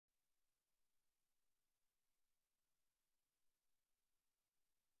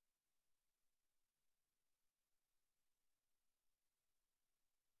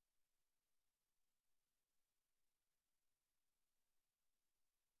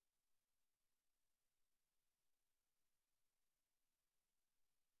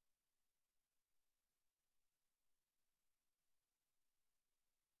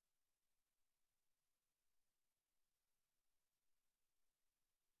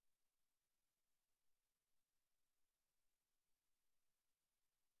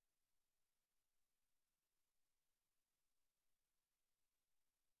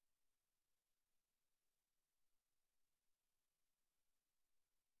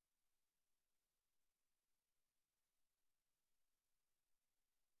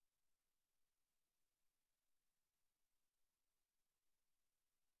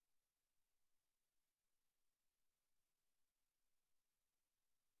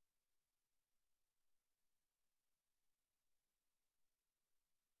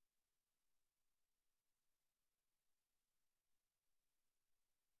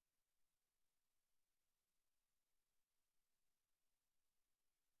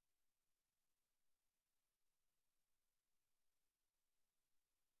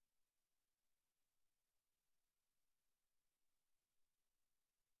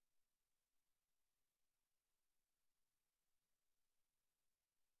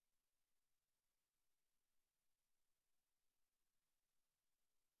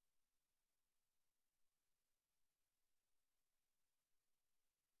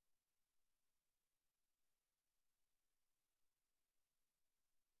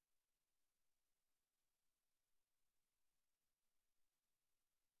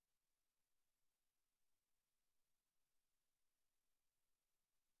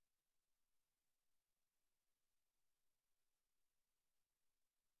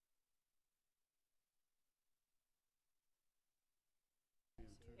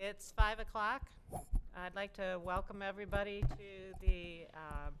It's 5 o'clock. I'd like to welcome everybody to the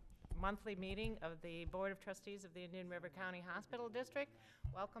monthly meeting of the Board of Trustees of the Indian River County Hospital District.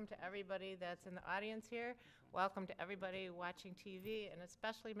 Welcome to everybody that's in the audience here. Welcome to everybody watching TV, and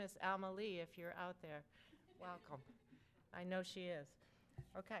especially Miss Alma Lee, if you're out there. Welcome. I know she is.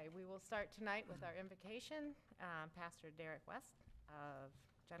 Okay, we will start tonight with our invocation. Pastor Derek West of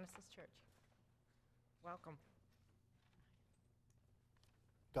Genesis Church. Welcome.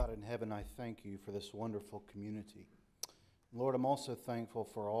 God in heaven, I thank you for this wonderful community. Lord, I'm also thankful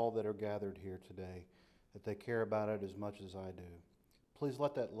for all that are gathered here today, that they care about it as much as I do. Please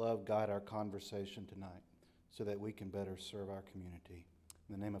let that love guide our conversation tonight so that we can better serve our community.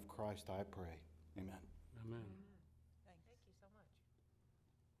 In the name of Christ I pray. Amen. Amen. Thank you so much.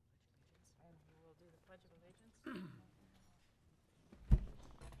 And we will do the Pledge of Allegiance.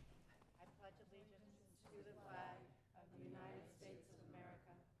 I pledge allegiance to the flag of the United States of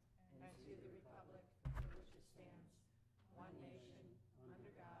America and to the republic for which it stands, one nation,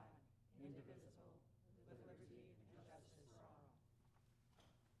 under God, indivisible, with liberty and justice for all.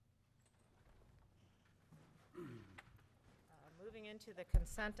 Moving into the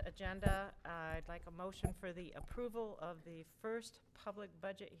consent agenda, I'd like a motion for the approval of the first public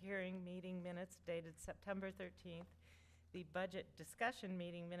budget hearing meeting minutes dated September 13th, the budget discussion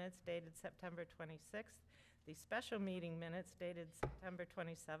meeting minutes dated September 26th, the special meeting minutes dated September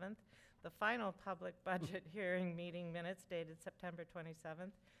 27th, the final public budget hearing meeting minutes dated September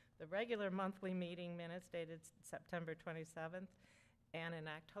 27th, the regular monthly meeting minutes dated September 27th, and an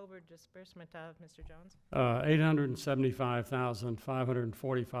October disbursement of, Mr. Jones?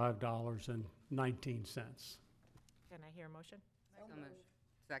 $875,545.19. Can I hear a motion? So moved.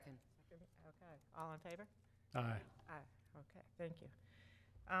 Second. Okay, all in favor? Aye. Aye, okay, thank you.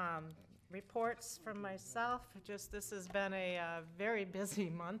 Reports from myself, just this has been a very busy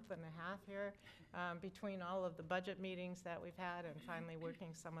month and a half here between all of the budget meetings that we've had and finally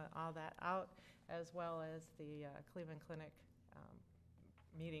working some of all that out, as well as the Cleveland Clinic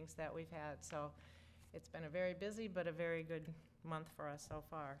meetings that we've had. So it's been a very busy but a very good month for us so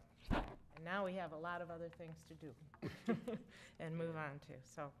far. And now we have a lot of other things to do and move on to.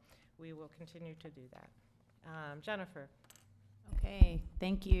 So we will continue to do that. Jennifer. Okay,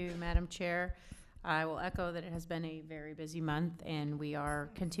 thank you, Madam Chair. I will echo that it has been a very busy month, and we are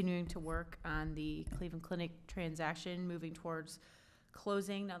continuing to work on the Cleveland Clinic transaction, moving towards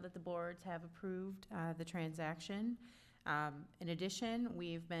closing now that the boards have approved the transaction. In addition,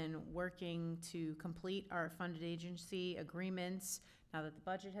 we've been working to complete our funded agency agreements now that the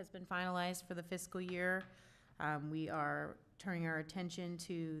budget has been finalized for the fiscal year. We are turning our attention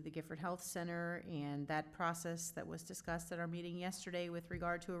to the Gifford Health Center and that process that was discussed at our meeting yesterday with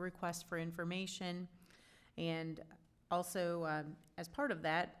regard to a request for information. And also, as part of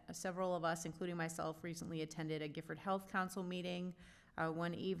that, several of us, including myself, recently attended a Gifford Health Council meeting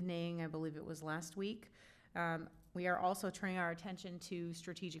one evening, I believe it was last week. We are also turning our attention to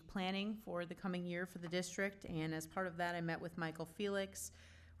strategic planning for the coming year for the district, and as part of that, I met with Michael Felix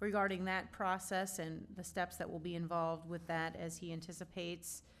regarding that process and the steps that will be involved with that as he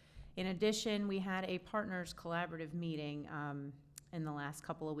anticipates. In addition, we had a partners collaborative meeting in the last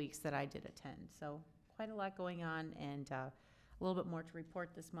couple of weeks that I did attend. So quite a lot going on, and a little bit more to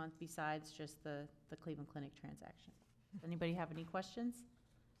report this month besides just the Cleveland Clinic transaction. Does anybody have any questions?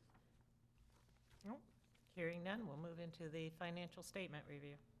 Nope. Hearing none, we'll move into the financial statement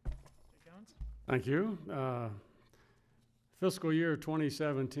review. Mr. Jones? Thank you. Fiscal year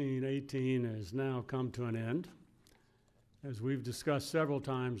 2017-18 has now come to an end. As we've discussed several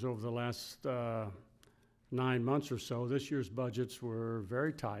times over the last 9 months or so, this year's budgets were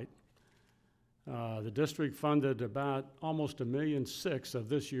very tight. The district funded about almost $1.6 million of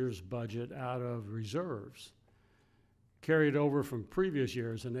this year's budget out of reserves, carried over from previous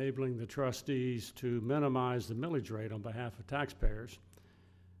years, enabling the trustees to minimize the millage rate on behalf of taxpayers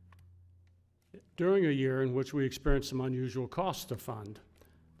during a year in which we experienced some unusual costs to fund.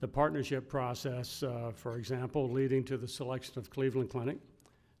 The partnership process, for example, leading to the selection of Cleveland Clinic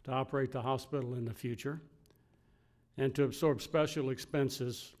to operate the hospital in the future, and to absorb special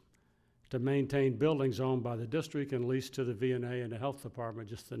expenses to maintain buildings owned by the district and leased to the VNA and the health department,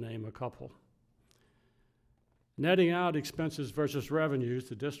 just to name a couple. Netting out expenses versus revenues,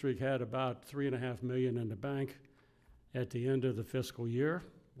 the district had about $3.5 million in the bank at the end of the fiscal year,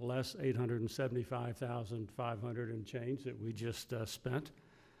 less $875,500 and change that we just spent,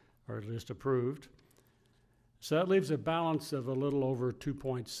 or at least approved. So that leaves a balance of a little over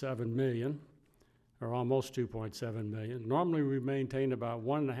 $2.7 million, or almost $2.7 million. Normally we maintain about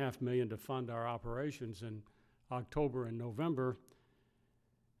 $1.5 million to fund our operations in October and November.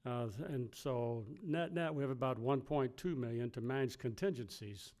 And so net, we have about 1.2 million to manage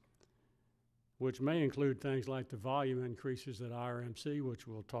contingencies, which may include things like the volume increases at IRMC, which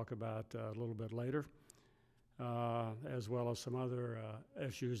we'll talk about a little bit later, as well as some other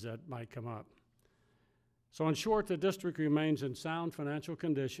issues that might come up. So in short, the district remains in sound financial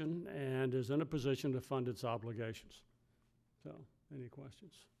condition and is in a position to fund its obligations. So, any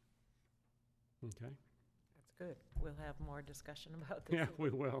questions? Okay. That's good. We'll have more discussion about this. Yeah, a we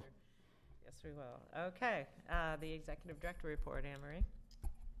little will. later. Yes, we will. Okay, the executive director report, Anne Marie.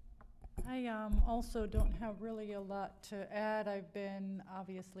 I also don't have really a lot to add. I've been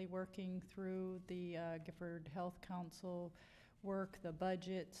obviously working through the Gifford Health Council work, the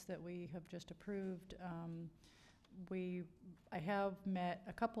budgets that we have just approved. I have met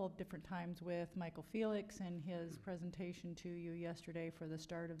a couple of different times with Michael Felix in his presentation to you yesterday for the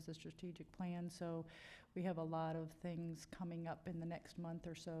start of the strategic plan. So we have a lot of things coming up in the next month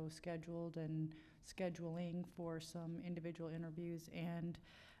or so scheduled and scheduling for some individual interviews and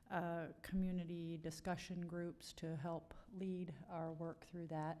community discussion groups to help lead our work through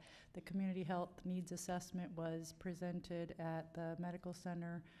that. The community health needs assessment was presented at the medical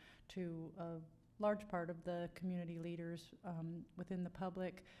center to a large part of the community leaders within the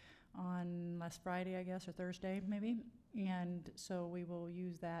public on last Friday, I guess, or Thursday maybe. And so we will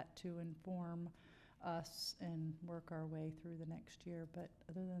use that to inform us and work our way through the next year. But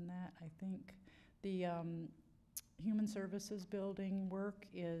other than that, I think the Human Services building work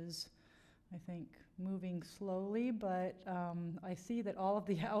is, I think, moving slowly, but I see that all of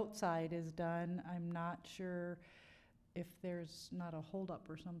the outside is done. I'm not sure if there's not a holdup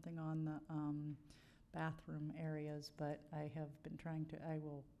or something on the bathroom areas, but I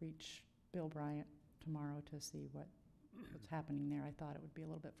will reach Bill Bryant tomorrow to see what's happening there. I thought it would be a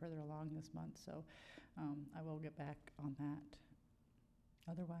little bit further along this month, so I will get back on that.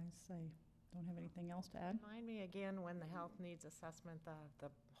 Otherwise, I don't have anything else to add. Remind me again when the health needs assessment, the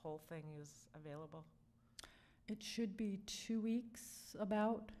whole thing is available. It should be 2 weeks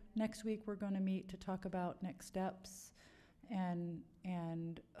about. Next week, we're going to meet to talk about next steps,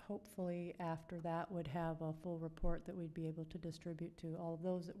 and hopefully after that would have a full report that we'd be able to distribute to all of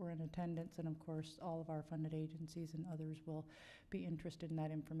those that were in attendance, and of course all of our funded agencies and others will be interested in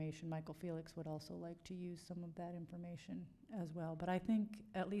that information. Michael Felix would also like to use some of that information as well, but I think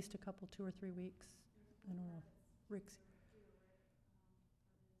at least a couple, 2 or 3 weeks. I don't know. Rick's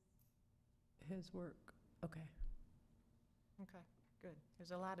his work. Okay. Okay, good.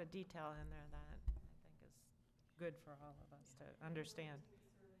 There's a lot of detail in there that I think is good for all of us to understand.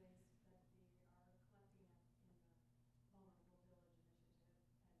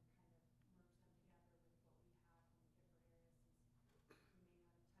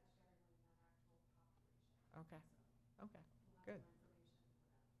 Okay, okay, good.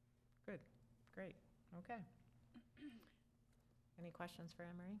 Good, great, okay. Any questions for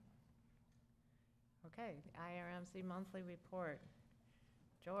Anne Marie? Okay, IRMC monthly report.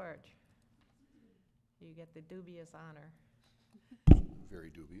 George, you get the dubious honor. Very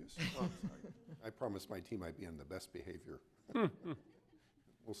dubious. Oh, I'm sorry. I promised my team I'd be on the best behavior.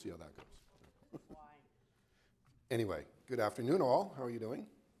 We'll see how that goes. Anyway, good afternoon all. How are you doing?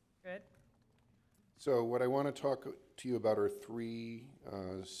 Good? So what I want to talk to you about are three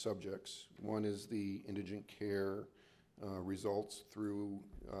subjects. One is the indigent care results through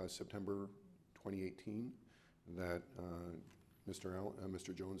September 2018 that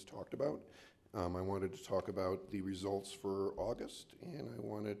Mr. Jones talked about. I wanted to talk about the results for August, and I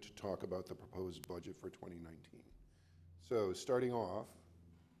wanted to talk about the proposed budget for 2019. So starting off,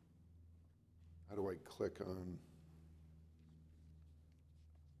 how do I click on?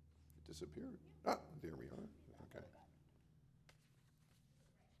 It disappeared. Ah, there we are. Okay.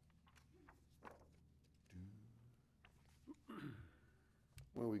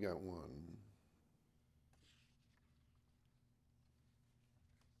 Well, we got one.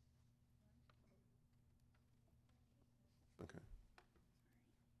 Okay.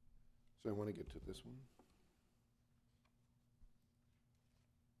 So I want to get to this one.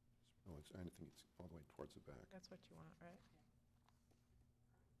 Oh, I think it's all the way towards the back. That's what you want, right?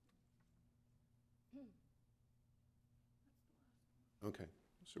 Okay,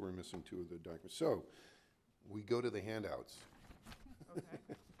 so we're missing two of the documents. So we go to the handouts. Okay.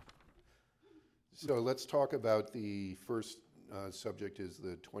 So let's talk about the first subject is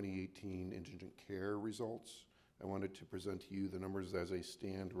the 2018 indigent care results. I wanted to present to you the numbers as they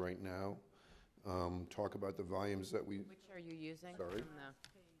stand right now. Talk about the volumes that we, Which are you using? Sorry? From the-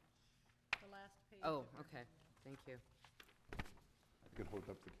 The last page. Oh, okay, thank you, I can hold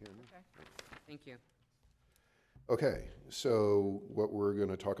up the camera. Okay. thank you. Okay, so what we're going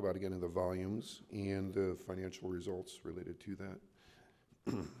to talk about again are the volumes and the financial results related to that.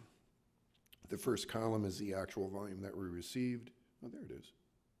 The first column is the actual volume that we received. Oh, there it is.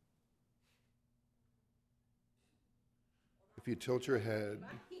 If you tilt your head.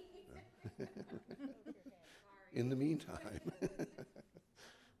 In the meantime.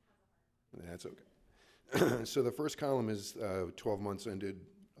 That's okay. So the first column is 12 months ended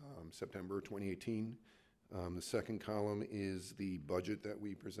September 2018. The second column is the budget that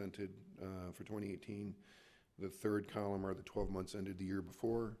we presented for 2018. The third column are the 12 months ended the year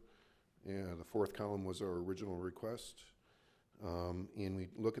before. And the fourth column was our original request. And we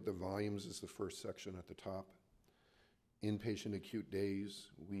look at the volumes as the first section at the top. Inpatient acute days,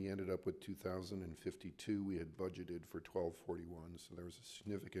 we ended up with 2,052. We had budgeted for 1,241, so there was a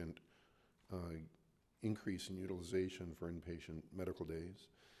significant increase in utilization for inpatient medical days.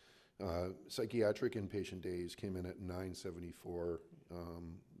 Psychiatric inpatient days came in at 974,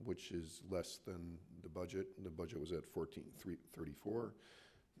 which is less than the budget. The budget was at 1,434.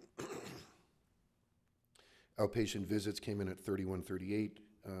 Outpatient visits came in at 3,138,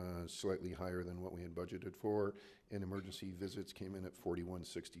 slightly higher than what we had budgeted for. And emergency visits came in at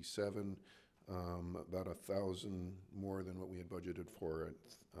 4,167, about 1,000 more than what we had budgeted for at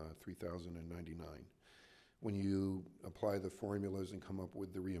 3,099. When you apply the formulas and come up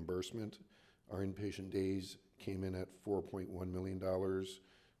with the reimbursement, our inpatient days came in at $4.1 million.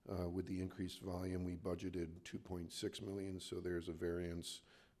 With the increased volume, we budgeted $2.6 million, so there's a variance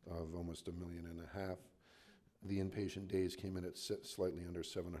of almost $1.5 million. The inpatient days came in at slightly under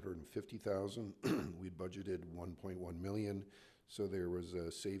 750,000. We budgeted 1.1 million, so there was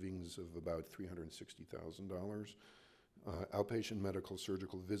a savings of about $360,000. Outpatient medical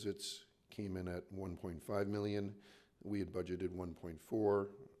surgical visits came in at 1.5 million. We had budgeted 1.4,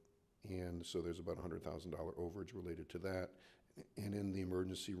 and so there's about $100,000 overage related to that. And in the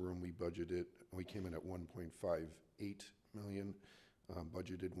emergency room, we came in at 1.58 million,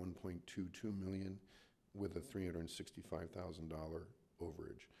 budgeted 1.22 million, with a $365,000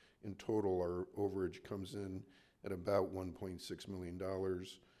 overage. In total, our overage comes in at about $1.6 million.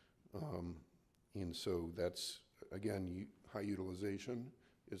 And so that's, again, high utilization.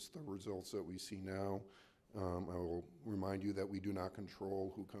 It's the results that we see now. I will remind you that we do not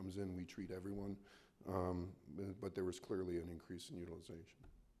control who comes in. We treat everyone. But there was clearly an increase in utilization.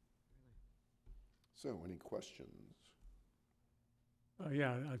 So, any questions?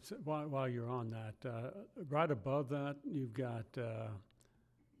 Yeah, while you're on that, right above that, you've got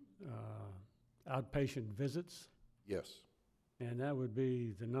outpatient visits, Yes. and that would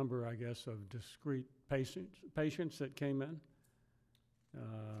be the number, I guess, of discrete patients that came in.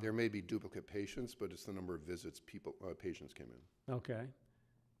 There may be duplicate patients, but it's the number of visits patients came in. Okay.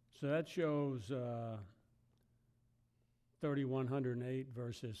 So that shows 3,108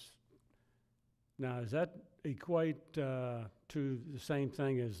 versus, now does that equate to the same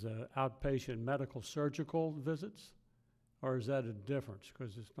thing as the outpatient medical surgical visits? Or is that a difference?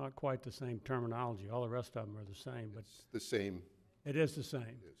 Because it's not quite the same terminology. All the rest of them are the same, but It's the same. it is the same.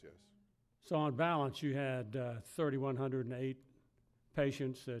 It is, yes. So on balance, you had 3,108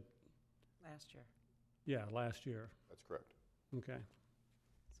 patients that, Last year. yeah, last year. That's correct. Okay.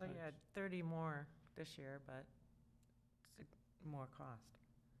 So you had 30 more this year, but more cost.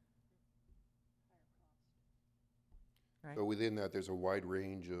 Right? So within that, there's a wide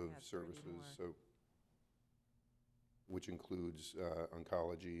range of Yeah, 30 services, more. so, which includes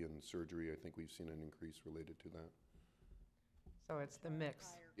oncology and surgery. I think we've seen an increase related to that. So it's the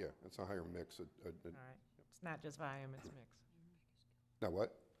mix. Yeah, it's a higher mix. All right. It's not just volume, it's mix. Now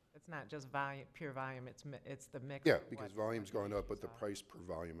what? It's not just volume, pure volume, it's the mix. Yeah, of because what volume's gone up, but the patients are. price per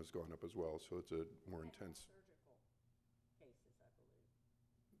volume has gone up as well, so it's a more intense.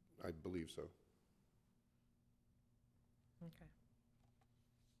 I believe so. Okay.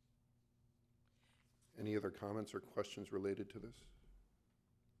 Any other comments or questions related to this?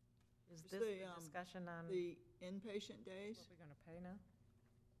 Is Is this the, the discussion on what The inpatient days, we're going to pay now?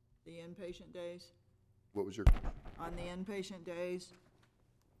 the inpatient days, What was your, on the inpatient days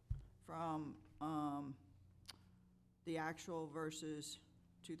from the actual versus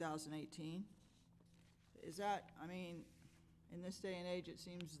 2018? Is that, I mean, in this day and age, it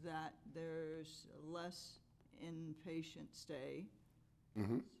seems that there's less inpatient stay.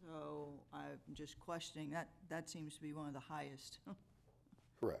 mhm, So I'm just questioning, that seems to be one of the highest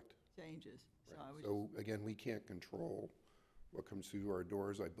correct. changes. So I was So again, we can't control what comes through our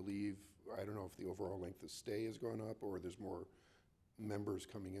doors. I believe, I don't know if the overall length of stay has gone up or there's more members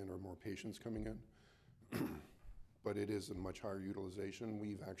coming in or more patients coming in. But it is a much higher utilization.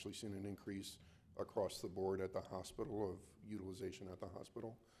 We've actually seen an increase across the board at the hospital of utilization at the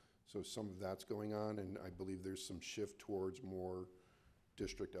hospital. So some of that's going on, and I believe there's some shift towards more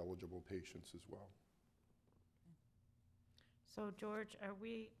district-eligible patients as well. So George,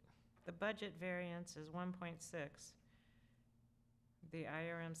 the budget variance is 1.6. The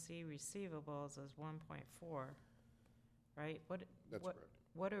IRMC receivables is 1.4, right? That's correct.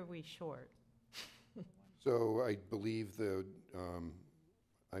 What are we short? So I believe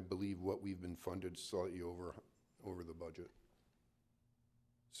what we've been funded slightly over the budget.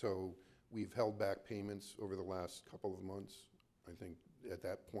 So we've held back payments over the last couple of months. I think at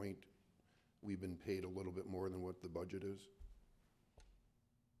that point, we've been paid a little bit more than what the budget is.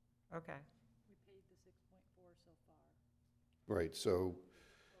 Okay, We paid the 6.4 so far. Right, so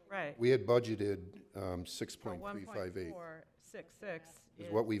right. we had budgeted So 6.358. 1.466 Is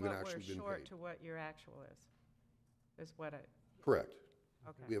what we've actually what been we're short paid. to what your actual is what I, Correct.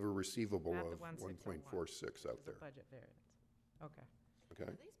 okay. We have a receivable Not the of 1,601. 1.46 out Is the there. budget variance. Okay. Okay.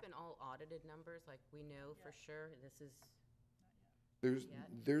 Have these been all audited numbers, like we know for sure this is, yet?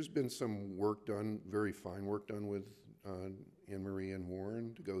 There's been some work done, very fine work done with Anne Marie and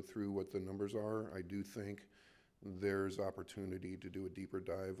Warren to go through what the numbers are. I do think there's opportunity to do a deeper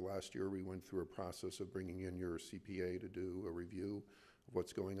dive. Last year, we went through a process of bringing in your CPA to do a review of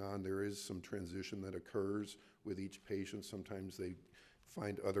what's going on. There is some transition that occurs with each patient. Sometimes they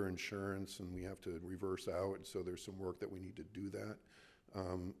find other insurance and we have to reverse out, and so there's some work that we need to do that.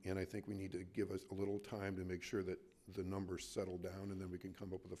 And I think we need to give us a little time to make sure that the numbers settle down, and then we can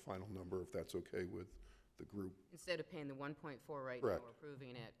come up with a final number if that's okay with the group. instead of paying the 1.4 right now, Correct. we're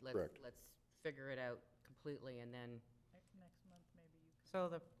approving it. Correct. Let's figure it out completely and then, Next month, maybe you can. So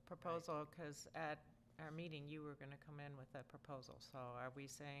the proposal, because at our meeting, you were going to come in with a proposal. So are we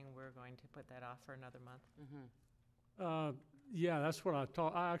saying we're going to put that off for another month? Yeah, that's what I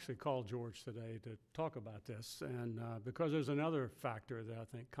actually called George today to talk about this, and because there's another factor that I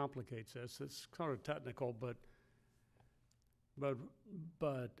think complicates this. It's kind of technical,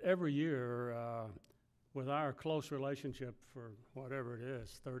 but every year, with our close relationship for whatever it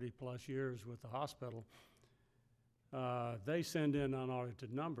is, 30-plus years with the hospital, they send in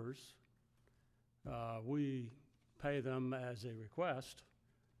unaudited numbers. We pay them as a request,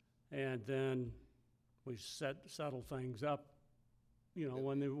 and then we settle things up,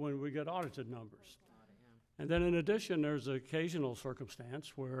 when we get audited numbers. And then in addition, there's an occasional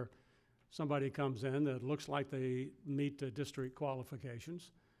circumstance where somebody comes in that looks like they meet the district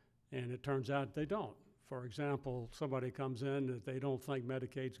qualifications, and it turns out they don't. For example, somebody comes in that they don't think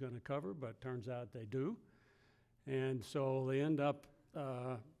Medicaid's going to cover, but turns out they do. And so they end up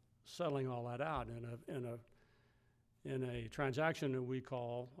settling all that out in a transaction that we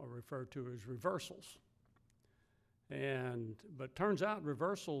call or refer to as reversals. But turns out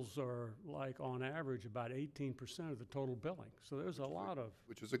reversals are like on average about 18% of the total billing. So there's a lot of,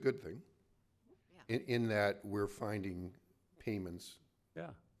 Which is a good thing. Yeah. In that we're finding payments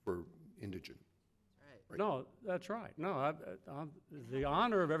yeah. for indigent. right. Right. No, that's right. No, the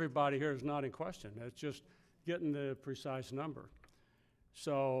honor of everybody here is not in question. It's just getting the precise number.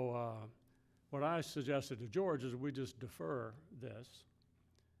 So what I suggested to George is we just defer this.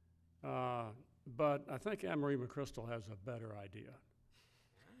 But I think Anne Marie McChrystal has a better idea.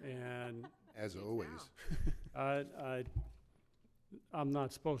 And As always. I'm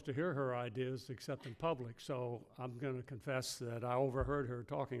not supposed to hear her ideas except in public, so I'm going to confess that I overheard her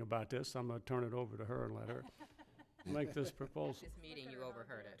talking about this. I'm going to turn it over to her and let her make this proposal. This meeting, you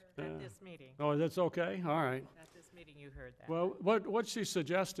overheard it. Yeah. At this meeting, Oh, that's okay? All right. at this meeting, you heard that. Well, what she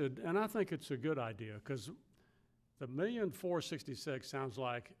suggested, and I think it's a good idea, because the $1,466,000 sounds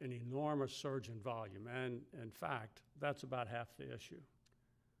like an enormous surge in volume, and in fact, that's about half the issue.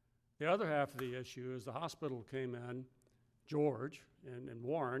 The other half of the issue is the hospital came in, George and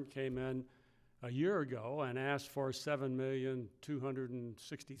Warren came in a year ago and asked for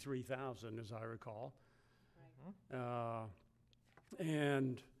 $7,263,000, as I recall.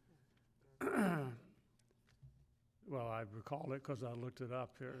 And well, I recall it because I looked it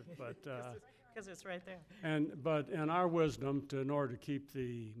up here, but Because it's right there. but in our wisdom, in order to keep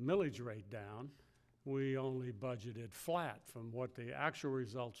the millage rate down, we only budgeted flat from what the actual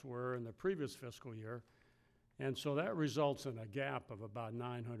results were in the previous fiscal year, and so that results in a gap of about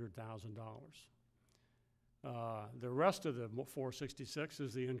 $900,000. The rest of the 466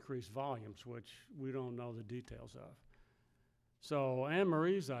 is the increased volumes, which we don't know the details of. So Anne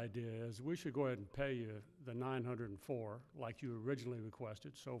Marie's idea is we should go ahead and pay you the 904 like you originally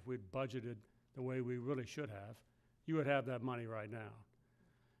requested. So if we'd budgeted the way we really should have, you would have that money right now.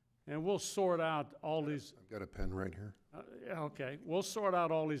 And we'll sort out all these, I've got a pen right here. yeah, okay, we'll sort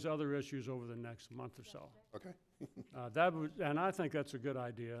out all these other issues over the next month or so. Okay. That would, and I think that's a good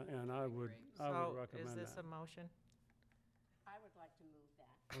idea, and I would So recommend is this that. a motion? I would like to move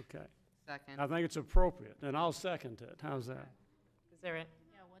that. Okay, Second. I think it's appropriate, and I'll second it. How's that? Is there, Yeah,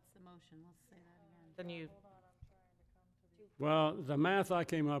 what's the motion? Let's say that again. then you, Well, the math I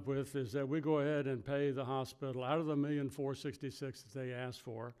came up with is that we go ahead and pay the hospital out of the $1,466,000 that they asked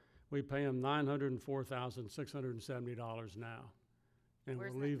for. We pay them $904,670 now. And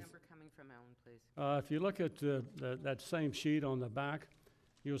Where's we'll that leave, number coming from, Ellen, please? if you look at that same sheet on the back,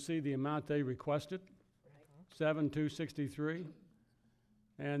 you'll see the amount they requested, 7,263.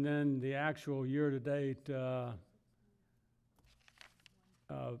 And then the actual year-to-date So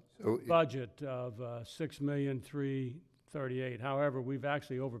it- budget of $6,338,000. However, we've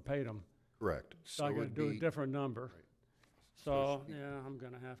actually overpaid them. correct. So I it gotta would do a be- different number. Right. So it So, should be- yeah, I'm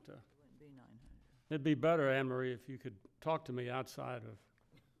gonna have to. It wouldn't be 900. It'd be better, Anne Marie, if you could talk to me outside of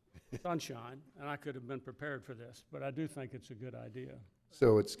sunshine, and I could have been prepared for this, but I do think it's a good idea.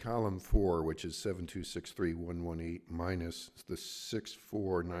 So it's column 4, which is 7,263,118 minus the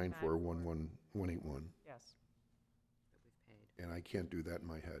 6,494,181. yes. That we've paid. And I can't do that in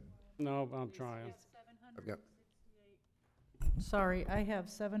my head. No, I'm trying. I've got, Sorry, I have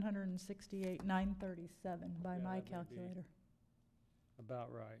 768,937 by Yeah, my that may be- calculator.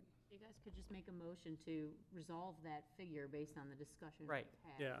 About right. You guys could just make a motion to resolve that figure based on the discussion Right. we've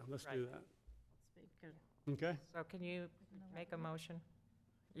had. Yeah, let's do that. Let's make a- Okay? So can you make a motion?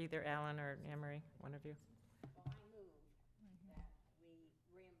 Either Alan or Anne Marie, one of you. Well, I move that we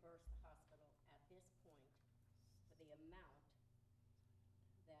reimburse the hospital at this point for the amount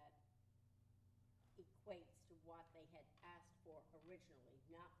that equates to what they had asked for originally,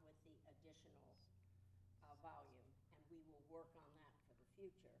 not with the additional volume. And we will work on that for the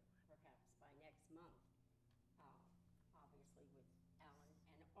future, perhaps by next month, obviously with Alan,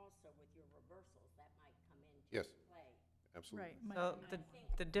 and also with your reversals that might come into Yes. play. absolutely. Right. So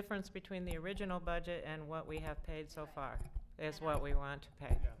the difference between the original budget and what we have paid so far is what we want to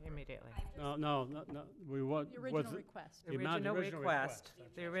pay immediately. No, we want. The with original request. The amount- original request,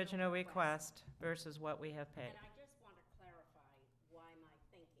 that's the right. original request versus what we have paid. And I just want to clarify why my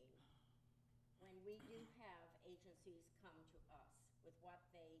thinking. When we do have agencies come to us with what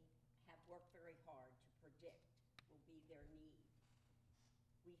they have worked very hard to predict will be their need,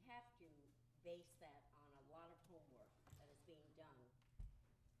 we have to base that on a lot of homework that is being done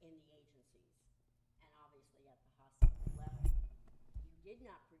in the agencies and obviously at the hospital level. You did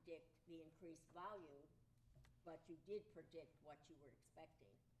not predict the increased volume, but you did predict what you were expecting.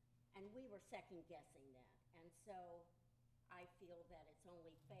 And we were second guessing that. And so I feel that it's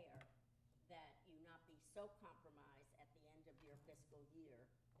only fair that you not be so compromised at the end of your fiscal year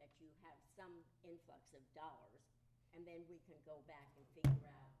that you have some influx of dollars, and then we can go back and figure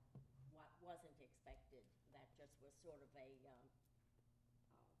out what wasn't expected. That just was sort of a,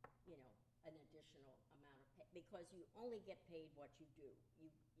 an additional amount of pay, because you only get paid what you do.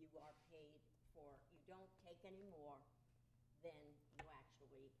 You are paid for, you don't take any more than you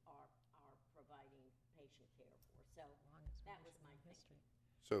actually are providing patient care for. So that was my thinking.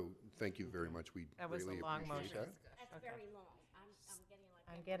 So thank you very much. We That was a greatly long appreciate motion. that. That's Okay. very long. I'm getting like.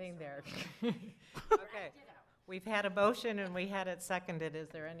 I'm I'm getting so there. long. Okay, Write it out. we've had a motion and we had it seconded. Is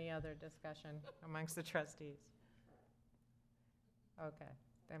there any other discussion amongst the trustees? Okay,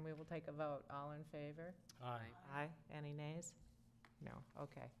 then we will take a vote. All in favor? Aye. Aye. Any nays? No.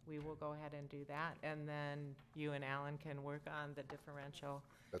 Okay, we will go ahead and do that, and then you and Alan can work on the differential,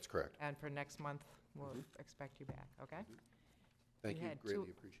 That's correct. and for next month, we'll expect you back, okay? Thank We you, had two-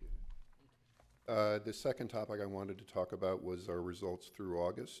 greatly appreciate it. The second topic I wanted to talk about was our results through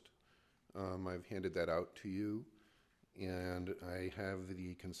August. I've handed that out to you, and I have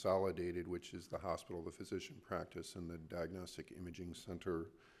the consolidated, which is the hospital, the physician practice, and the diagnostic imaging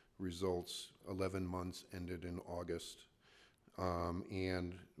center results, 11 months ended in August.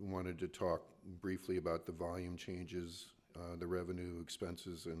 And wanted to talk briefly about the volume changes, the revenue,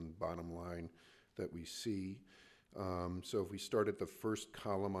 expenses, and bottom line that we see. So if we start at the first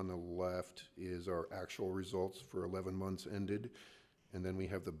column on the left is our actual results for 11 months ended. And then we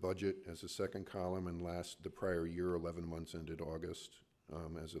have the budget as a second column, and the prior year, 11 months ended August,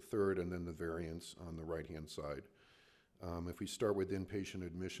 as a third, and then the variance on the right-hand side. If we start with inpatient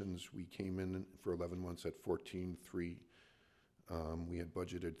admissions, we came in for 11 months at 14.3. We had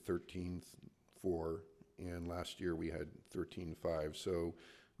budgeted 13.4, and last year we had 13.5. So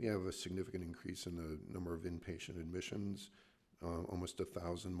we have a significant increase in the number of inpatient admissions, almost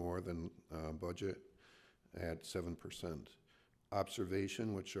 1,000 more than budget at 7%.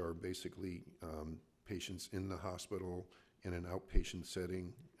 observation, which are basically patients in the hospital in an outpatient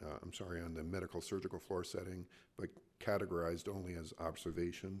setting, on the medical surgical floor setting, but categorized only as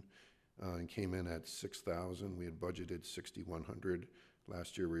observation, and came in at 6,000. We had budgeted 6,100.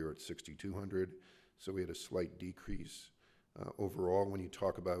 Last year we were at 6,200, so we had a slight decrease. Overall, when you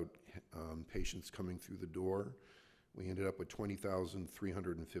talk about patients coming through the door, we ended up with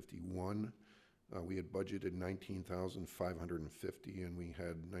 20,351. We had budgeted 19,550, and we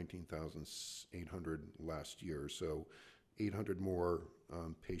had 19,800 last year. So 800 more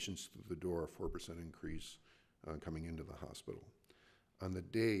patients through the door, a 4% increase coming into the hospital. On the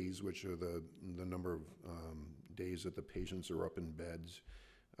days, which are the number of days that the patients are up in beds,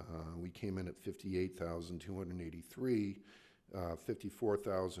 we came in at 58,283.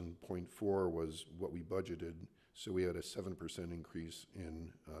 54,000.4 was what we budgeted, so we had a 7% increase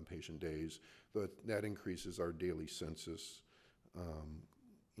in patient days. That increases our daily census,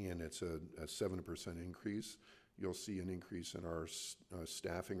 and it's a 7% increase. You'll see an increase in our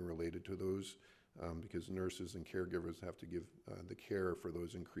staffing related to those because nurses and caregivers have to give the care for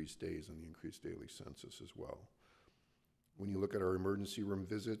those increased days and the increased daily census as well. When you look at our emergency room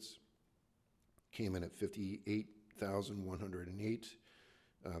visits, came in at 58,108.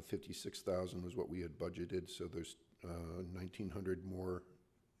 56,000 was what we had budgeted, so there's 1,900 more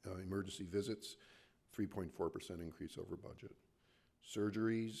emergency visits, 3.4% increase over budget.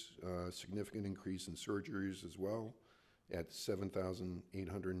 Surgeries, significant increase in surgeries as well at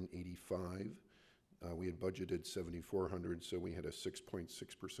 7,885. We had budgeted 7,400, so we had a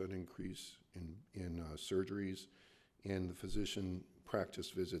 6.6% increase in surgeries. And the physician practice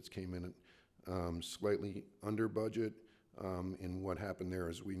visits came in at slightly under budget. And what happened there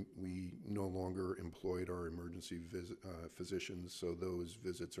is we no longer employed our emergency physicians, so those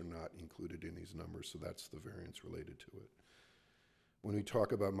visits are not included in these numbers, so that's the variance related to it. When we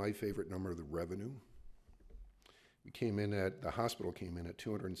talk about my favorite number, the revenue, the hospital came in at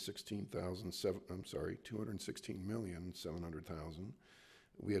 216,700,000.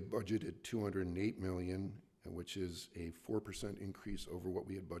 We had budgeted 208 million, which is a 4% increase over what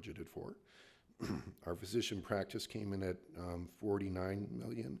we had budgeted for. Our physician practice came in at 49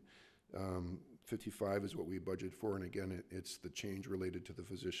 million. 55 is what we budgeted for, and again, it's the change related to the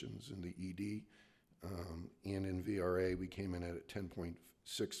physicians in the ED. And in VRA, we came in at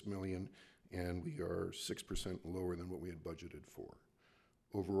 10.6 million, and we are 6% lower than what we had budgeted for.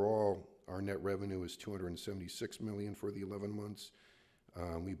 Overall, our net revenue is 276 million for the 11 months.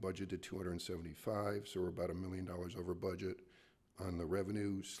 We budgeted 275, so we're about $1 million over budget. On the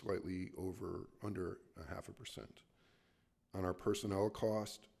revenue, slightly under 0.5%. On our personnel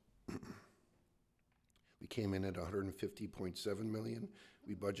cost, we came in at 150.7 million.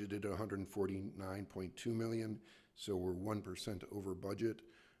 We budgeted 149.2 million, so we're 1% over budget.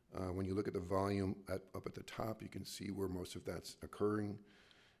 When you look at the volume up at the top, you can see where most of that's occurring.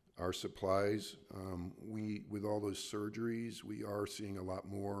 Our supplies, with all those surgeries, we are seeing a lot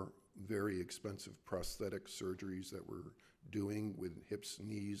more very expensive prosthetic surgeries that we're doing with hips,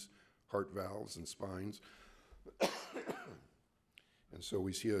 knees, heart valves, and spines. And so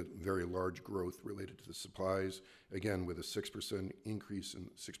we see a very large growth related to the supplies, again, with a 6.6% increase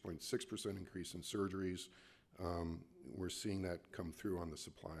in surgeries. We're seeing that come through on the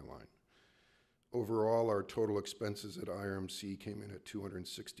supply line. Overall, our total expenses at IRMC came in at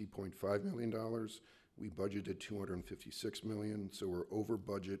 $260.5 million. We budgeted $256 million, so we're over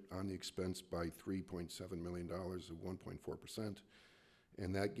budget on the expense by $3.7 million, of 1.4%.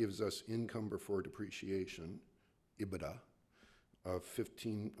 And that gives us income before depreciation, EBITDA, of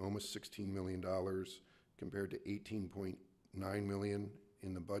almost $16 million compared to $18.9 million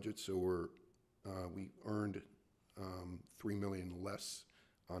in the budget. So we earned $3 million less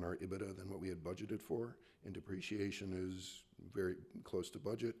on our EBITDA than what we had budgeted for, and depreciation is very close to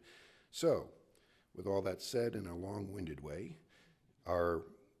budget. So, with all that said in a long-winded way, our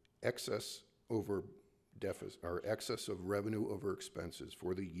excess of revenue over expenses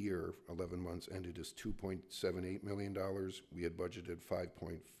for the year, 11 months ended, is $2.78 million. We had budgeted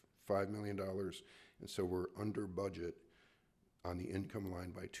 $5.5 million, and so we're under budget on the income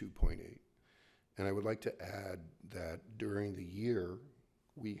line by 2.8. And I would like to add that during the year,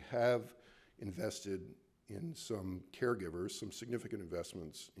 we have invested in some caregivers, some significant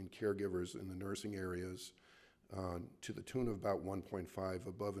investments in caregivers in the nursing areas to the tune of about 1.5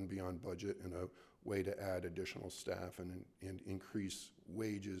 above and beyond budget, in a way to add additional staff and increase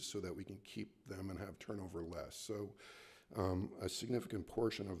wages so that we can keep them and have turnover less. So a significant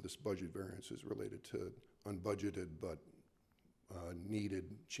portion of this budget variance is related to unbudgeted but needed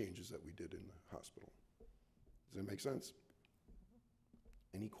changes that we did in the hospital. Does that make sense?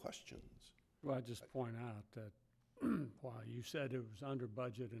 Any questions? Well, I just point out that while you said it was under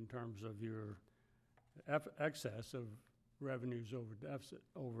budget in terms of your excess of revenues over deficit,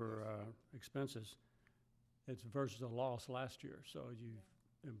 over expenses, it's versus a loss last year, so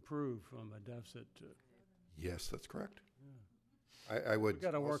you've improved from a deficit to. Yes, that's correct. I would You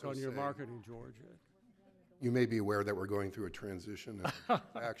got to work also on your say, marketing, George. You may be aware that we're going through a transition and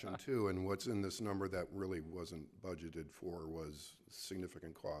action too, and what's in this number that really wasn't budgeted for was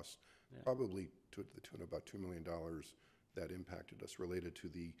significant costs, Yeah. probably to the tune of about $2 million that impacted us related to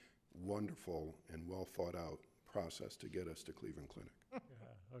the wonderful and well-thought-out process to get us to Cleveland Clinic.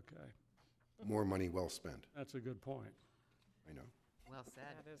 Yeah, okay. More money well spent, That's a good point. I know. Well said.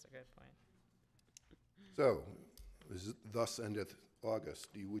 That is a good point. So, thus endeth August.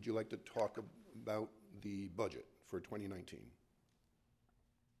 Would you like to talk about the budget for 2019?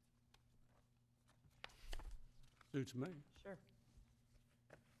 Suits me. Sure.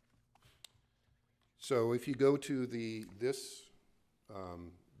 So if you go to this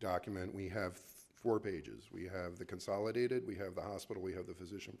document, we have 4 pages. We have the consolidated, we have the hospital, we have the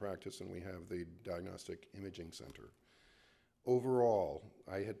physician practice, and we have the diagnostic imaging center. Overall,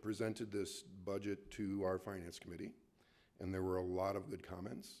 I had presented this budget to our finance committee, and there were a lot of good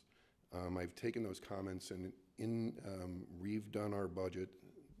comments. I've taken those comments and redone our budget.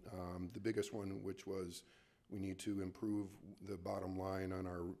 The biggest one, which was we need to improve the bottom line on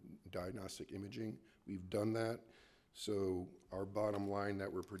our diagnostic imaging. We've done that. So our bottom line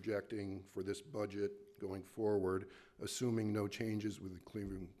that we're projecting for this budget going forward, assuming no changes with the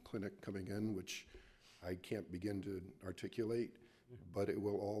Cleveland Clinic coming in, which I can't begin to articulate, but it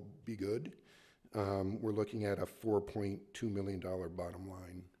will all be good. We're looking at a $4.2 million bottom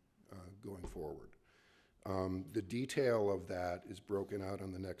line going forward. The detail of that is broken out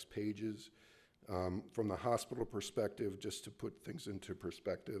on the next pages. From the hospital perspective, just to put things into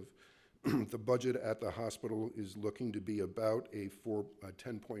perspective, the budget at the hospital is looking to be about a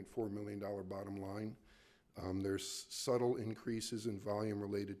 $10.4 million bottom line. There's subtle increases in volume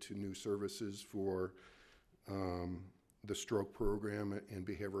related to new services for the stroke program and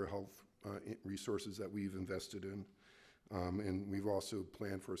behavioral health resources that we've invested in. And we've also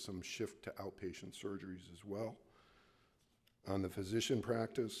planned for some shift to outpatient surgeries as well. On the physician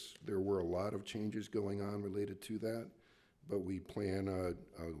practice, there were a lot of changes going on related to that, but we plan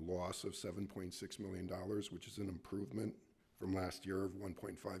a loss of $7.6 million, which is an improvement from last year of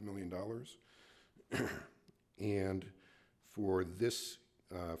 $1.5 million. And for this,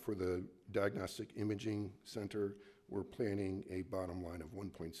 for the Diagnostic Imaging Center, we're planning a bottom line of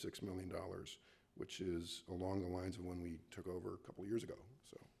 $1.6 million, which is along the lines of when we took over a couple of years ago.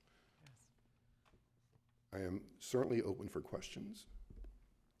 So I am certainly open for questions.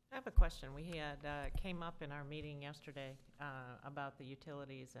 I have a question. We had, came up in our meeting yesterday about the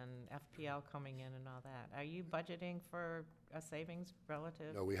utilities and FPL coming in and all that. Are you budgeting for a savings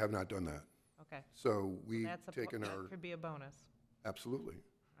relative? No, we have not done that. Okay. So we've That's a, taken that our, could be a bonus. absolutely.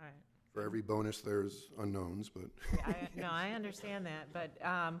 All right. For every bonus, there's unknowns, but Yeah, no, I understand that, but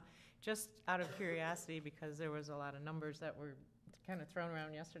just out of curiosity, because there was a lot of numbers that were kind of thrown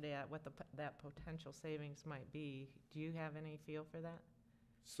around yesterday at what that potential savings might be, do you have any feel for that?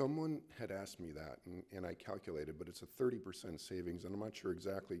 someone had asked me that, and I calculated, but it's a 30% savings, and I'm not sure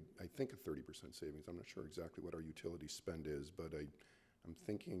exactly, I think a 30% savings. I'm not sure exactly what our utility spend is, but I'm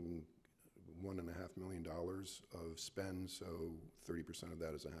thinking $1.5 million of spend, so 30% of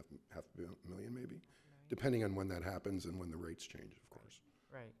that is half a million maybe, depending on when that happens and when the rates change, of course.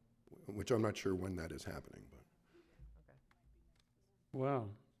 Right. Which I'm not sure when that is happening, but. Well,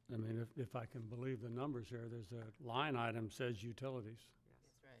 I mean, if I can believe the numbers here, there's a line item says utilities.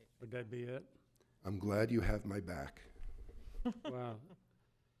 That's right. Would that be it? I'm glad you have my back. Wow.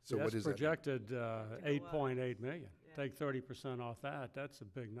 So what That's is that? projected To go up. 8.8 million. Yeah. Take 30% off that, that's a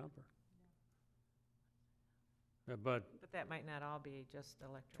big number. But But that might not all be just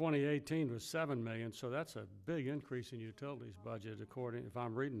electric. 2018 was 7 million, so that's a big increase in utilities budget according, if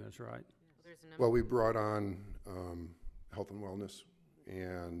I'm reading this right. Well, there's a number Well, we brought on health and wellness,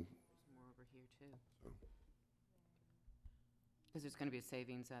 and more over here too. So. Because there's going to be a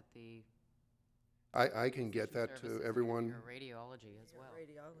savings at the. I can get that services to and everyone. your radiology as well.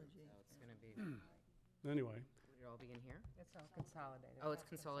 Radiology. So it's going to be, Anyway, would it all be in here? It's all consolidated. Oh, it's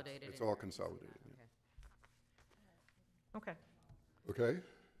consolidated. It's in all here. consolidated, Okay. Okay, Okay?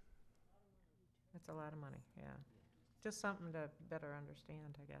 that's a lot of money, yeah. Just something to better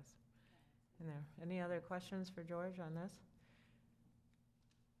understand, I guess, in there. Any other questions for George on this?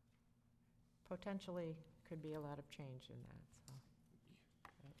 Potentially could be a lot of change in that,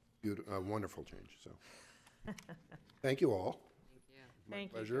 so. Wonderful change, so. Thank you all. Thank you. My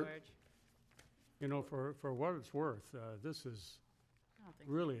Thank you, pleasure. George. You know, for what it's worth, this is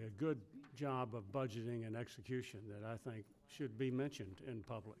really a good job of budgeting and execution that I think should be mentioned in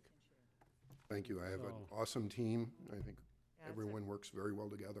public. Thank you. I have an So- awesome team. I think Yeah, everyone works very well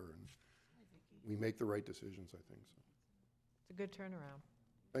together, and we make the right decisions, I think. So, It's a good turnaround,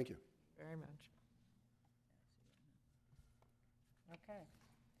 thank you. very much. Okay.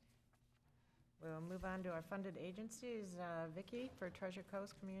 We'll move on to our funded agencies. Vicki for Treasure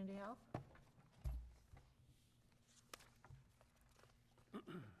Coast Community Health. Can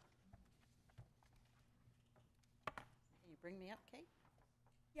you bring me up, Kate?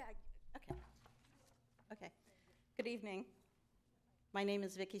 Yeah. Okay. Okay. Good evening. My name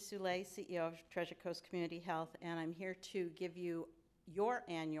is Vicki Soule, CEO of Treasure Coast Community Health, and I'm here to give you your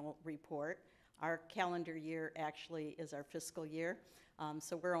annual report. Our calendar year actually is our fiscal year,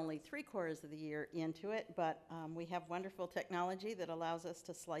 so we're only 3/4 of the year into it, but we have wonderful technology that allows us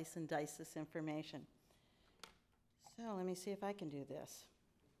to slice and dice this information. So let me see if I can do this.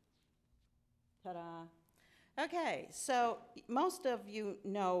 Ta-da. Okay, so most of you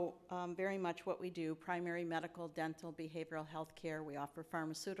know very much what we do: primary medical, dental, behavioral health care. We offer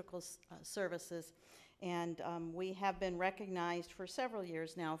pharmaceutical services, and we have been recognized for several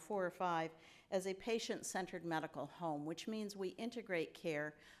years now, 4 or 5, as a patient-centered medical home, which means we integrate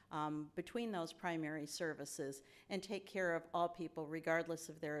care between those primary services and take care of all people regardless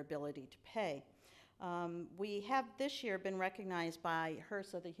of their ability to pay. We have this year been recognized by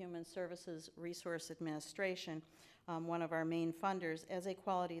HRSA, the Human Services Resource Administration, one of our main funders, as a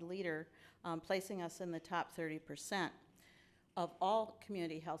quality leader, placing us in the top 30% of all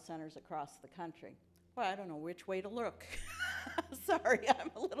community health centers across the country. Well, I don't know which way to look. Sorry,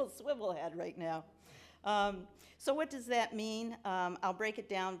 I'm a little swivel head right now. So what does that mean? I'll break it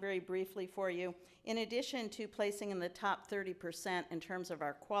down very briefly for you. In addition to placing in the top 30% in terms of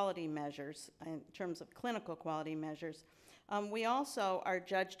our quality measures, in terms of clinical quality measures, we also are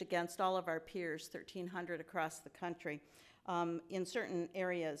judged against all of our peers, 1,300 across the country, in certain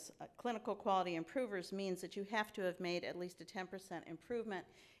areas. Clinical quality improvers means that you have to have made at least a 10% improvement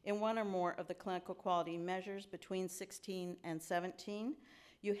in one or more of the clinical quality measures between 16 and 17.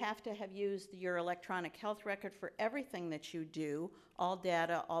 You have to have used your electronic health record for everything that you do, all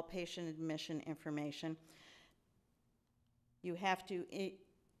data, all patient admission information. You have to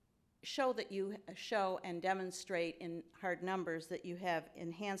show and demonstrate in hard numbers that you have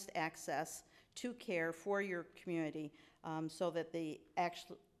enhanced access to care for your community, so that the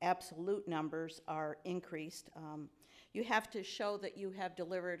absolute numbers are increased. You have to show that you have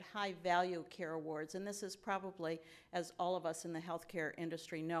delivered high-value care awards, and this is probably, as all of us in the healthcare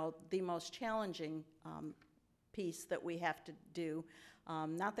industry know, the most challenging piece that we have to do.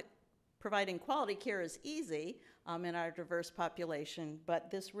 Not that providing quality care is easy in our diverse population, but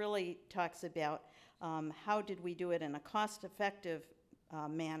this really talks about how did we do it in a cost-effective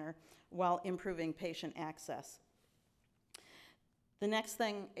manner while improving patient access. The next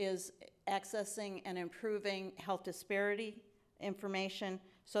thing is accessing and improving health disparity information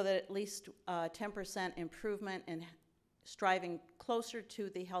so that at least 10% improvement in striving closer to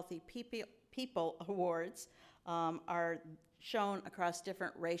the Healthy People Awards are shown across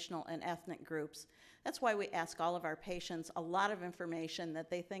different racial and ethnic groups. That's why we ask all of our patients a lot of information that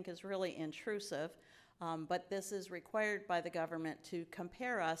they think is really intrusive, but this is required by the government to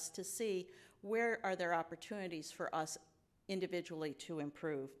compare us to see where are there opportunities for us individually to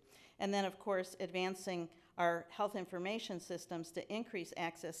improve. And then, of course, advancing our health information systems to increase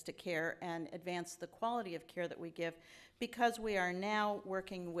access to care and advance the quality of care that we give, because we are now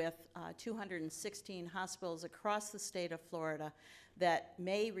working with 216 hospitals across the state of Florida that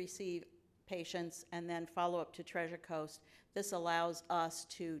may receive patients and then follow up to Treasure Coast. This allows us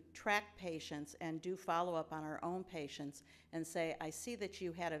to track patients and do follow-up on our own patients and say, I see that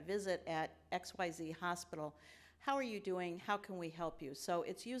you had a visit at XYZ hospital. How are you doing? How can we help you? So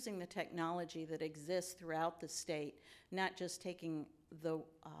it's using the technology that exists throughout the state, not just taking the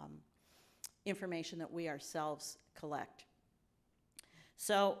information that we ourselves collect.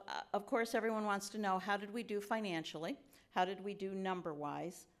 So, of course, everyone wants to know, how did we do financially? How did we do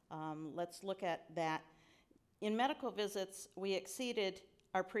number-wise? Let's look at that. In medical visits, we exceeded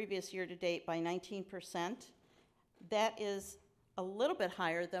our previous year-to-date by 19%. That is a little bit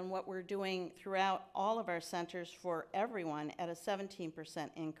higher than what we're doing throughout all of our centers for everyone at a 17%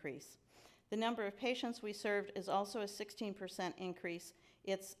 increase. The number of patients we served is also a 16% increase.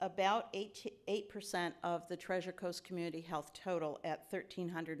 It's about 8% of the Treasure Coast Community Health total at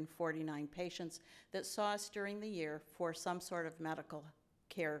 1,349 patients that saw us during the year for some sort of medical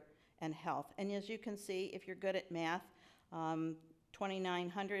care and health. And as you can see, if you're good at math,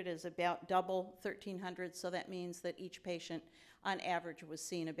 2,900 is about double 1,300, so that means that each patient, on average, was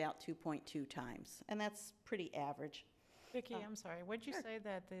seen about 2.2 times, and that's pretty average. Vicki, I'm sorry, would you sure. say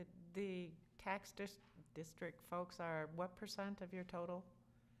that the tax district folks are what % of your total?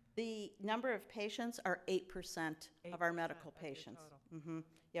 The number of patients are 8% of our 8% medical of your patients. total.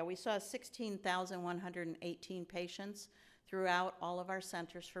 Yeah, we saw 16,118 patients throughout all of our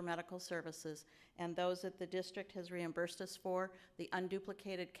centers for medical services, and those that the district has reimbursed us for, the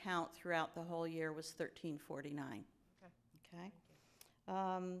unduplicated count throughout the whole year was 1,349. Okay?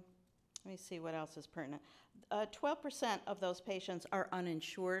 Let me see what else is pertinent. 12% of those patients are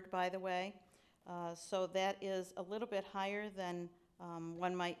uninsured, by the way, so that is a little bit higher than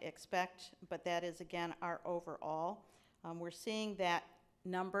one might expect, but that is, again, our overall. We're seeing that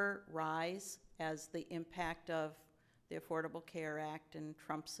number rise as the impact of the Affordable Care Act and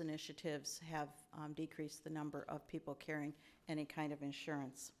Trump's initiatives have decreased the number of people carrying any kind of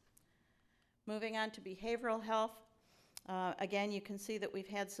insurance. Moving on to behavioral health, again, you can see that we've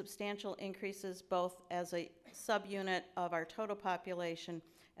had substantial increases both as a subunit of our total population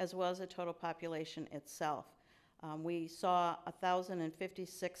as well as the total population itself. We saw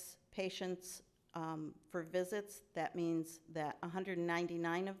 1,056 patients for visits. That means that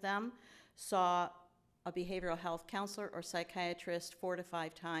 199 of them saw a behavioral health counselor or psychiatrist 4 to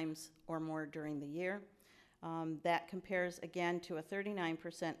 5 times or more during the year. That compares again to a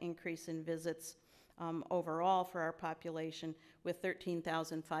 39% increase in visits overall for our population, with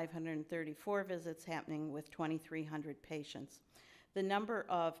 13,534 visits happening with 2,300 patients. The number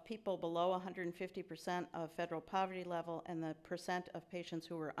of people below 150% of federal poverty level and the percent of patients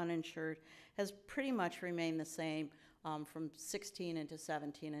who were uninsured has pretty much remained the same from 16 into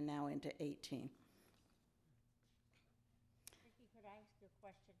 17 and now into 18. Vicki, could I ask you a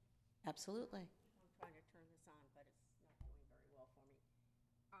question? Absolutely. I'm trying to turn this on, but it's not going very well for me.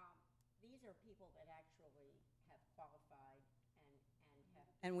 These are people that actually have qualified and have.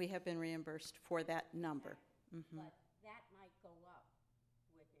 And we have been reimbursed for that number. But that might go up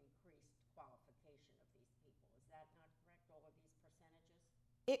with increased qualification of these people. Is that not correct, all of these percentages?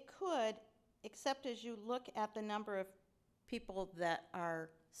 It could, except as you look at the number of people that are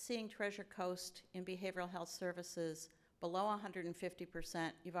seeing Treasure Coast in behavioral health services below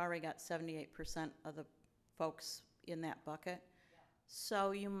 150%, you've already got 78% of the folks in that bucket. Yeah.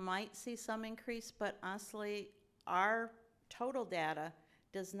 So you might see some increase, but honestly, our total data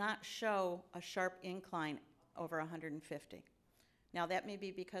does not show a sharp incline over 150. Now, that may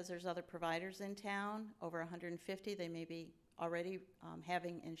be because there's other providers in town over 150. They may be already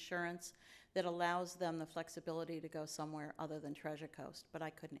having insurance that allows them the flexibility to go somewhere other than Treasure Coast, but I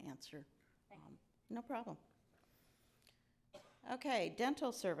couldn't answer. No problem. Okay,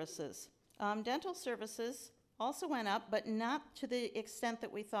 dental services. Dental services also went up, but not to the extent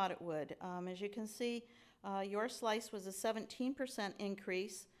that we thought it would. As you can see, your slice was a 17%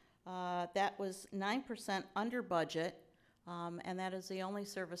 increase. That was 9% under budget, and that is the only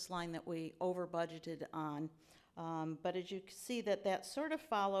service line that we over budgeted on. But as you can see, that sort of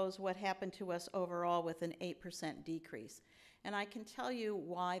follows what happened to us overall with an 8% decrease. And I can tell you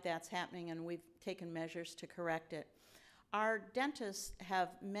why that's happening, and we've taken measures to correct it. Our dentists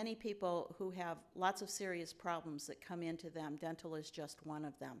have many people who have lots of serious problems that come into them. Dental is just one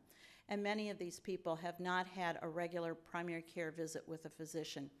of them. And many of these people have not had a regular primary care visit with a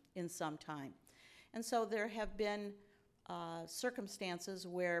physician in some time. And so there have been circumstances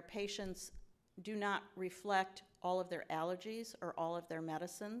where patients do not reflect all of their allergies or all of their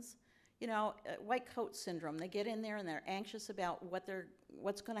medicines. You know, white coat syndrome, they get in there and they're anxious about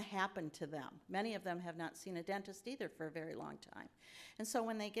what's going to happen to them. Many of them have not seen a dentist either for a very long time. And so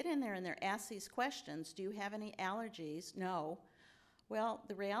when they get in there and they're asked these questions, do you have any allergies? No. Well,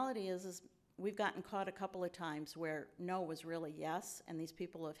 the reality is we've gotten caught a couple of times where no was really yes, and these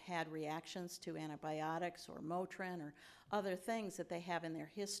people have had reactions to antibiotics or Motrin or other things that they have in their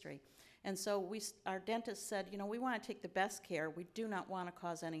history. And so our dentist said, you know, we want to take the best care. We do not want to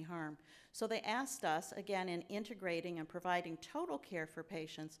cause any harm. So they asked us, again, in integrating and providing total care for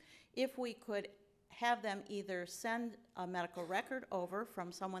patients, if we could have them either send a medical record over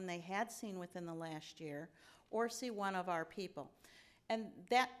from someone they had seen within the last year or see one of our people. And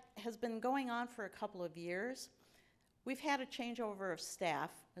that has been going on for a couple of years. We've had a changeover of staff,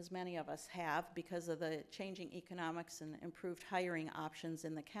 as many of us have, because of the changing economics and improved hiring options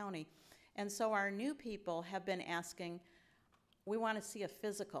in the county. And so our new people have been asking, we want to see a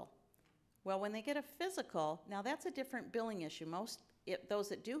physical. Well, when they get a physical, now that's a different billing issue. Most those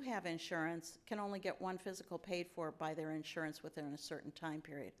that do have insurance can only get one physical paid for by their insurance within a certain time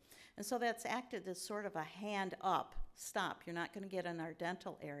period. And so that's acted as sort of a hand up, stop, you're not going to get in our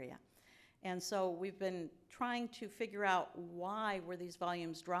dental area. And so we've been trying to figure out why were these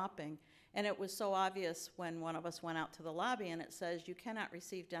volumes dropping. And it was so obvious when one of us went out to the lobby and it says, you cannot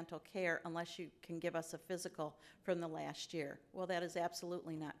receive dental care unless you can give us a physical from the last year. Well, that is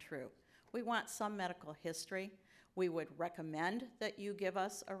absolutely not true. We want some medical history. We would recommend that you give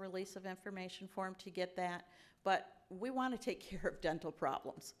us a release of information form to get that, but we want to take care of dental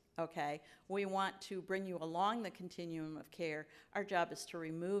problems, okay? We want to bring you along the continuum of care. Our job is to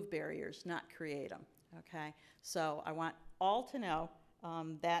remove barriers, not create them, okay? So I want all to know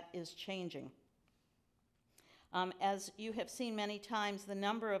that is changing. As you have seen many times, the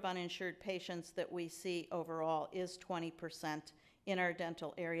number of uninsured patients that we see overall is 20% in our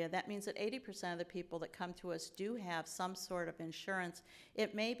dental area. That means that 80% of the people that come to us do have some sort of insurance.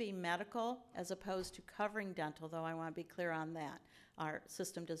 It may be medical as opposed to covering dental, though I want to be clear on that. Our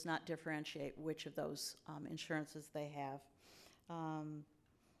system does not differentiate which of those insurances they have.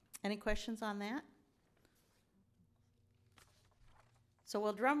 Any questions on that? So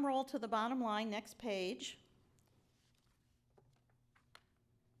we'll drum roll to the bottom line, next page.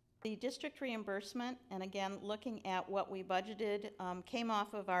 The district reimbursement, and again, looking at what we budgeted, came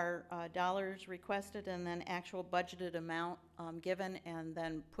off of our dollars requested and then actual budgeted amount given, and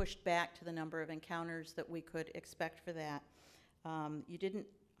then pushed back to the number of encounters that we could expect for that. You didn't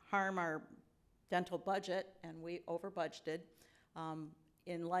harm our dental budget, and we over budgeted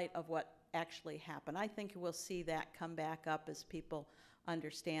in light of what actually happened. I think we'll see that come back up as people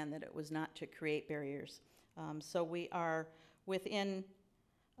understand that it was not to create barriers. So we are within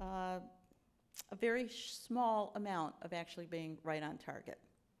a very small amount of actually being right on target,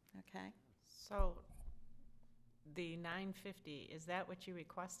 okay? So the 950, is that what you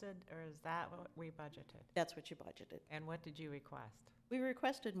requested, or is that what we budgeted? That's what you budgeted. And what did you request? We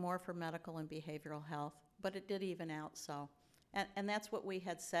requested more for medical and behavioral health, but it did even out, so. And that's what we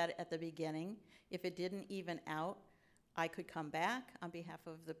had said at the beginning. If it didn't even out, I could come back on behalf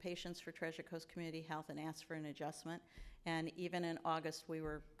of the patients for Treasure Coast Community Health and ask for an adjustment. And even in August, we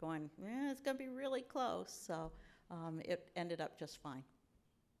were going, it's going to be really close. So it ended up just fine.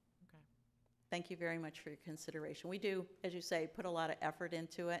 Okay. Thank you very much for your consideration. We do, as you say, put a lot of effort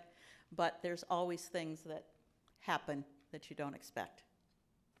into it, but there's always things that happen that you don't expect.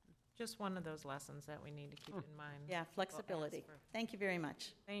 Just one of those lessons that we need to keep in mind. Yeah, flexibility. for. Thank you very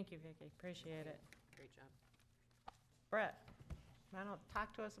much. Thank you, Vicki. Appreciate it. Great job. Brett,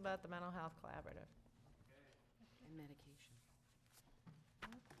 talk to us about the Mental Health Collaborative. And medication.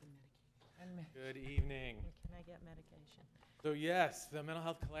 Good evening. And can I get medication? So yes, the Mental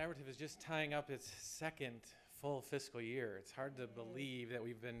Health Collaborative is just tying up its second full fiscal year. It's hard to believe that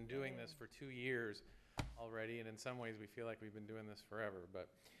we've been doing this for 2 years already, and in some ways we feel like we've been doing this forever, but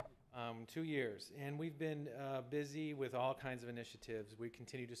 2 years. And we've been busy with all kinds of initiatives. We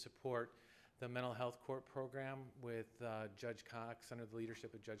continue to support the Mental Health Court Program with Judge Cox, under the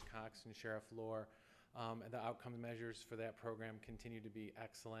leadership of Judge Cox and Sheriff Lohr. And the outcome measures for that program continue to be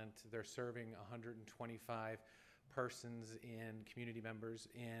excellent. They're serving 125 persons and community members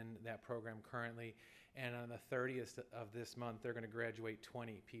in that program currently. And on the 30th of this month, they're going to graduate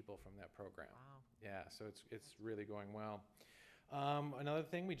 20 people from that program. Wow. Yeah, so it's really going well. Another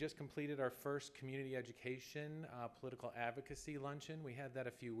thing, we just completed our first community education political advocacy luncheon. We had that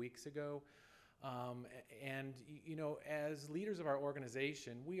a few weeks ago. And, you know, as leaders of our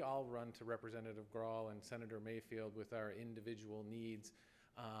organization, we all run to Representative Grahl and Senator Mayfield with our individual needs.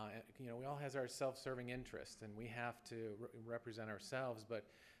 You know, we all have our self-serving interests, and we have to represent ourselves. But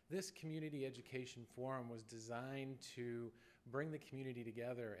this community education forum was designed to bring the community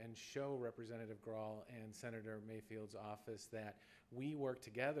together and show Representative Grahl and Senator Mayfield's office that we work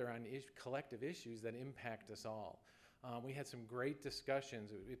together on collective issues that impact us all. We had some great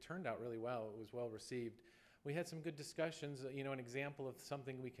discussions. It turned out really well. It was well received. We had some good discussions. You know, an example of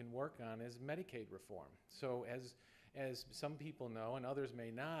something we can work on is Medicaid reform. So as some people know, and others may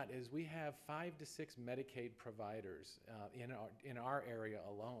not, is we have 5 to 6 Medicaid providers in our area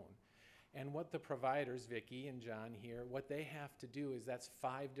alone. And what the providers, Vicki and John here, what they have to do is that's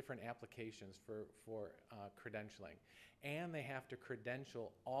 5 different applications for credentialing. And they have to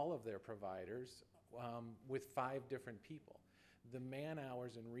credential all of their providers with 5 different people. The man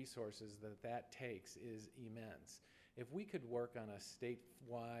hours and resources that takes is immense. If we could work on a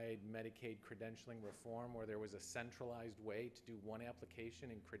statewide Medicaid credentialing reform where there was a centralized way to do one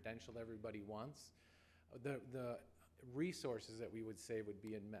application and credential everybody once, the resources that we would save would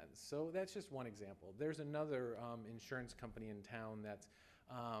be immense. So that's just one example. There's another insurance company in town that's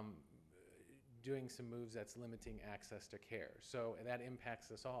doing some moves that's limiting access to care. So that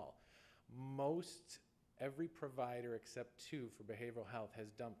impacts us all. Every provider except 2 for behavioral health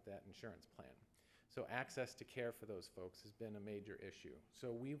has dumped that insurance plan. So access to care for those folks has been a major issue.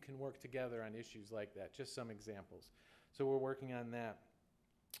 So we can work together on issues like that, just some examples. So we're working on that.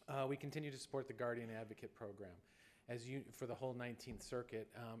 We continue to support the Guardian Advocate program for the whole 19th Circuit.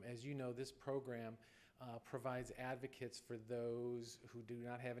 As you know, this program provides advocates for those who do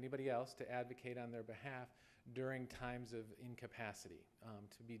not have anybody else to advocate on their behalf during times of incapacity,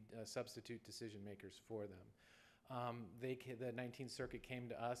 to be substitute decision makers for them. The 19th Circuit came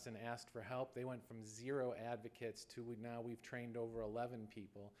to us and asked for help. They went from 0 advocates to now we've trained over 11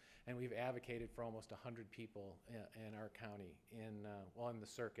 people, and we've advocated for almost 100 people in our county, in the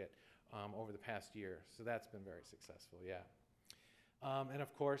circuit, over the past year. So that's been very successful, yeah. And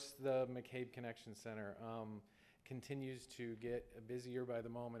of course, the McCabe Connection Center continues to get busier by the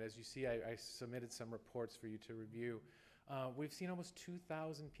moment. As you see, I submitted some reports for you to review. We've seen almost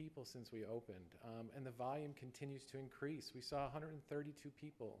 2,000 people since we opened, and the volume continues to increase. We saw 132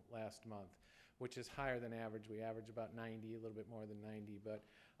 people last month, which is higher than average. We average about 90, a little bit more than 90, but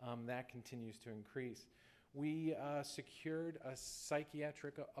that continues to increase. We secured a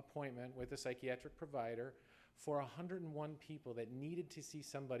psychiatric appointment with a psychiatric provider for 101 people that needed to see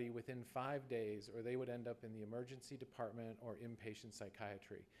somebody within 5 days, or they would end up in the emergency department or inpatient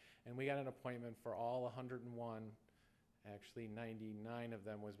psychiatry. And we got an appointment for all 101. Actually, 99 of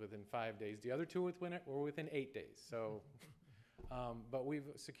them was within 5 days. The other 2 were within 8 days. So, but we've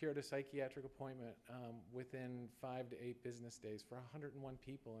secured a psychiatric appointment within 5 to 8 business days for 101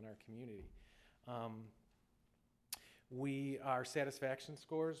 people in our community. Our satisfaction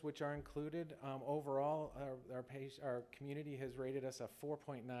scores, which are included, overall, our community has rated us a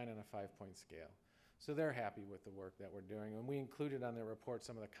 4.9 on a 5-point scale. So they're happy with the work that we're doing. And we included on their report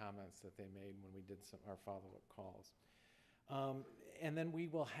some of the comments that they made when we did our follow-up calls. And then we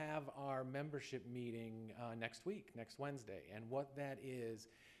will have our membership meeting next week, next Wednesday. And what that is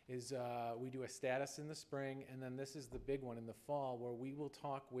we do a status in the spring, and then this is the big one in the fall, where we will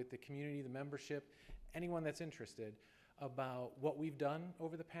talk with the community, the membership, anyone that's interested, about what we've done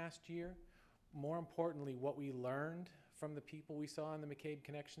over the past year. More importantly, what we learned from the people we saw in the McCabe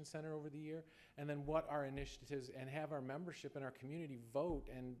Connection Center over the year, and then what our initiatives, and have our membership and our community vote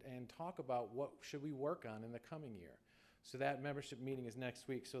and talk about what should we work on in the coming year. So that membership meeting is next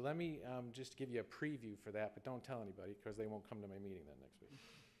week. So let me just give you a preview for that, but don't tell anybody because they won't come to my meeting then next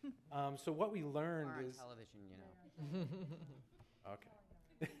week. So what we learned Or on is... television, you know. Okay.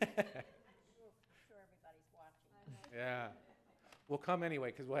 Sure everybody's watching. Yeah. We'll come anyway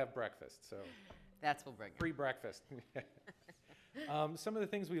because we'll have breakfast, so... That's what we'll bring. Free breakfast. Some of the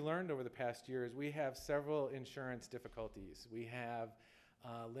things we learned over the past year is we have several insurance difficulties. We have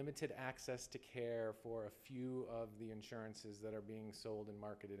limited access to care for a few of the insurances that are being sold and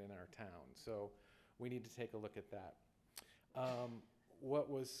marketed in our town. So we need to take a look at that.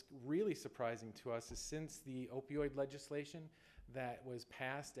 What was really surprising to us is since the opioid legislation that was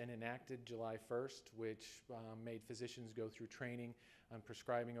passed and enacted July 1st, which made physicians go through training on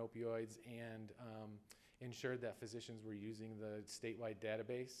prescribing opioids and ensured that physicians were using the statewide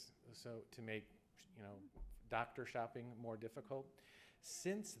database so to make doctor shopping more difficult.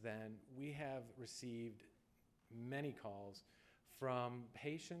 Since then, we have received many calls from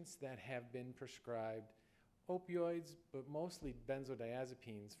patients that have been prescribed opioids, but mostly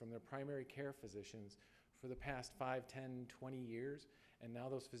benzodiazepines from their primary care physicians for the past 5, 10, 20 years, and now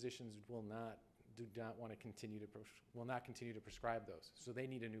those physicians will not continue to prescribe those. So they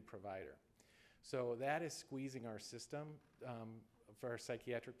need a new provider. So that is squeezing our system for our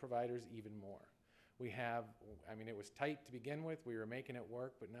psychiatric providers even more. We have, it was tight to begin with, we were making it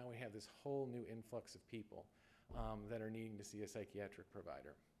work, but now we have this whole new influx of people that are needing to see a psychiatric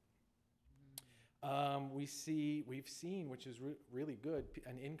provider. We've seen, which is really good,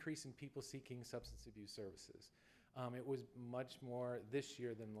 an increase in people seeking substance abuse services. It was much more this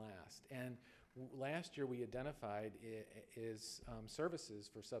year than last. And last year we identified services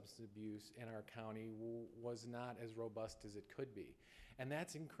for substance abuse in our county was not as robust as it could be. And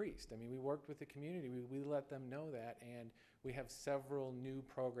that's increased. We worked with the community. We let them know that, and we have several new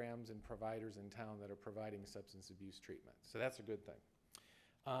programs and providers in town that are providing substance abuse treatment. So that's a good thing.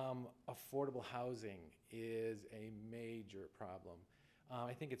 Affordable housing is a major problem.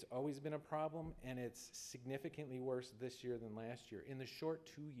 I think it's always been a problem, and it's significantly worse this year than last year. In the short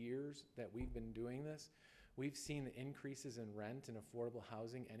 2 years that we've been doing this, we've seen the increases in rent and affordable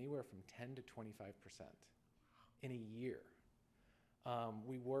housing anywhere from 10 to 25% in a year.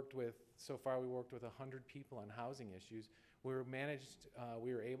 So far we worked with 100 people on housing issues. We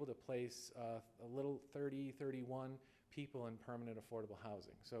were able to place a little 31 people in permanent affordable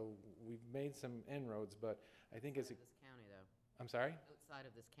housing. So we've made some inroads, but I think Outside of this county, though. I'm sorry? Outside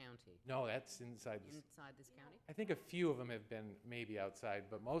of this county. No, that's inside. Inside this county? I think a few of them have been maybe outside,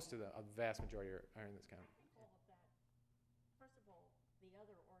 but most of a vast majority are in this county. I think all of that, first of all, the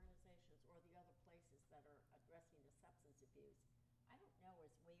other organizations or the other places that are addressing the substance abuse, I don't know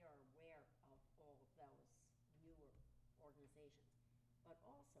as we are aware of all of those newer organizations, but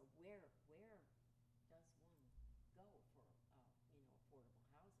also where does one go for, affordable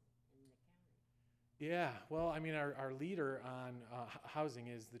housing in the county? Yeah, well, I mean, our leader on housing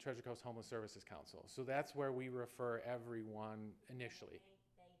is the Treasure Coast Homeless Services Council. So that's where we refer everyone initially.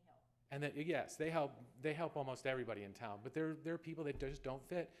 They help. And that, yes, they help almost everybody in town, but there are people that just don't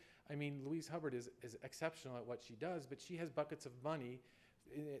fit. I mean, Louise Hubbard is exceptional at what she does, but she has buckets of money,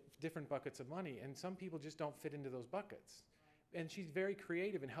 different buckets of money, and some people just don't fit into those buckets. And she's very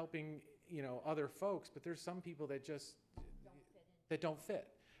creative in helping, other folks, but there's some people that just don't fit.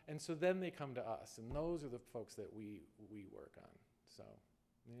 And so then they come to us, and those are the folks that we work on. So,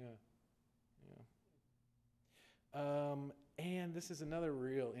 and this is another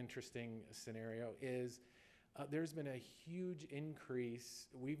real interesting scenario is there's been a huge increase.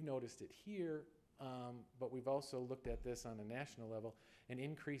 We've noticed it here, but we've also looked at this on a national level, an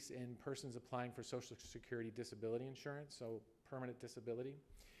increase in persons applying for Social Security disability insurance, so permanent disability.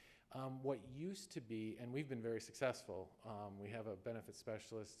 What used to be, and we've been very successful, we have a benefit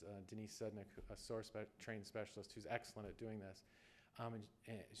specialist, Denise Sednick, a SOAR trained specialist who's excellent at doing this. And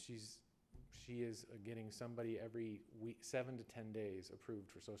she is getting somebody every week, 7 to 10 days approved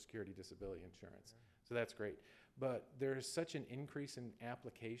for Social Security disability insurance. So that's great. But there's such an increase in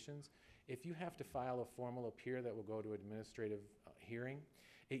applications. If you have to file a formal appeal that will go to administrative hearing,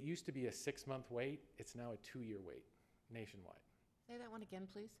 it used to be a 6-month wait. It's now a 2-year wait nationwide. Say that one again,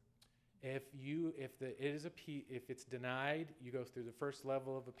 please. If it's denied, you go through the first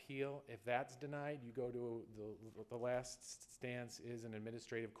level of appeal. If that's denied, you go to the last stance is an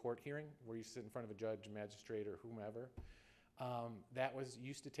administrative court hearing where you sit in front of a judge, magistrate, or whomever. That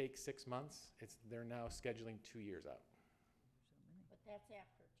used to take 6 months. They're now scheduling 2 years out. But that's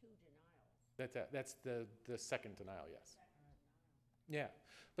after 2 denials. That's the second denial, yes. Yeah,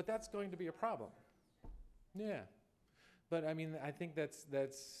 but that's going to be a problem. Yeah, but I mean, I think that's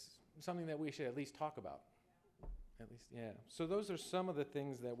something that we should at least talk about. At least, yeah. So those are some of the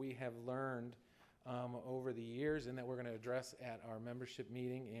things that we have learned over the years and that we're going to address at our membership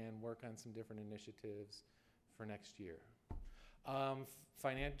meeting and work on some different initiatives for next year.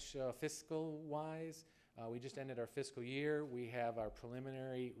 Fiscal-wise, we just ended our fiscal year. We have our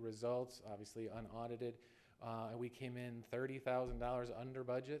preliminary results, obviously unaudited. We came in $30,000 under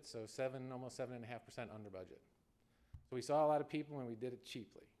budget, so almost 7.5% under budget. So we saw a lot of people and we did it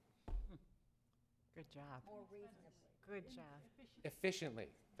cheaply. Good job. More reasonably. Good job.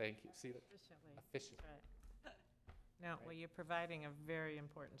 Efficiently, thank you. See that? Efficiently. Efficient. Right. No, well, you're providing a very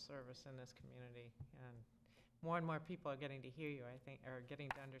important service in this community, and more people are getting to hear you, I think, or getting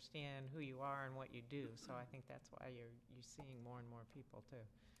to understand who you are and what you do. So I think that's why you're seeing more and more people too,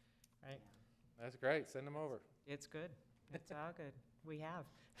 right? That's great. Send them over. It's good. It's all good. We have.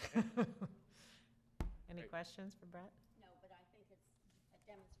 Any Great. questions for Brett? No, but I think it's a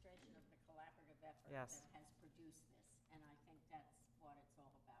demonstration of the collaborative effort Yes. that has produced this, and I think that's what it's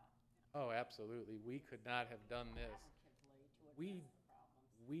all about. Oh, absolutely. We could not have done this. Collaboratively to We- address the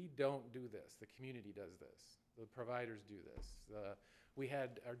problems. We don't do this. The community does this. The providers do this. We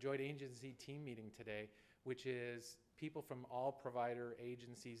had our joint agency team meeting today, which is people from all provider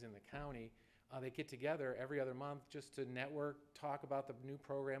agencies in the county. They get together every other month just to network, talk about the new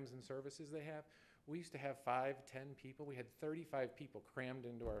programs and services they have. We used to have 5, 10 people. We had 35 people crammed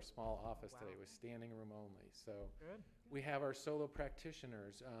into our small office today with standing room only. So Good. we have our solo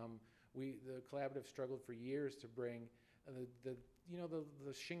practitioners. The collaborative struggled for years to bring the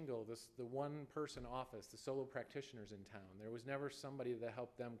shingle, the one-person office, the solo practitioners in town. There was never somebody that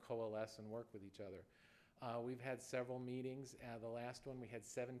helped them coalesce and work with each other. We've had several meetings. The last one, we had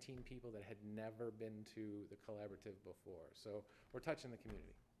 17 people that had never been to the collaborative before. So we're touching the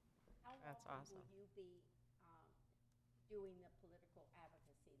community. How That's often awesome. will you be doing the political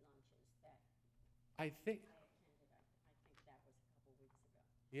advocacy lunches that I think, I attended? I think that was a couple weeks ago.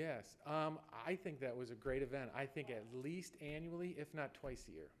 yes, I think that was a great event. I think at least annually, if not twice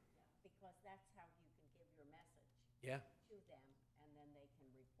a year. Yeah, because that's how you can give your message Yeah, to them, and then they can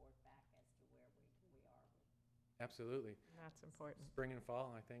report back as to where we are. absolutely. That's important. Spring and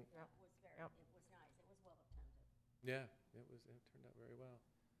fall, I think. Yep. It was very, Yep. it was nice, it was well attended. Yeah, it turned out very well.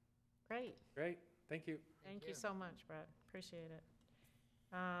 Great. Great, thank you. Thank you so much, Brett. Appreciate it.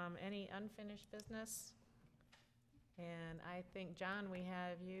 Any unfinished business? And I think, John, we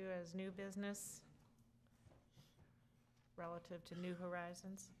have you as new business relative to New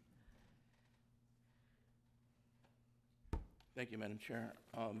Horizons. Thank you, Madam Chair.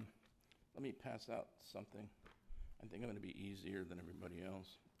 Let me pass out something. I think I'm going to be easier than everybody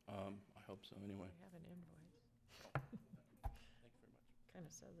else. I hope so, anyway. We have an invoice. Thank you very much. Kind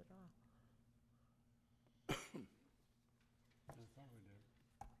of says it all. I thought we did.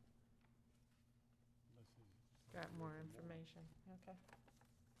 Unless he's- Got more information. Okay.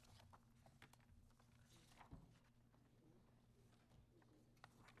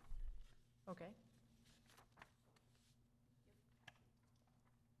 Okay.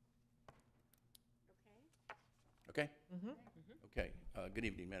 Okay? Mm-hmm. Okay. Good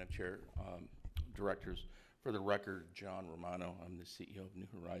evening, Madam Chair, directors. For the record, John Romano. I'm the CEO of New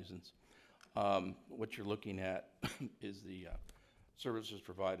Horizons. What you're looking at is the services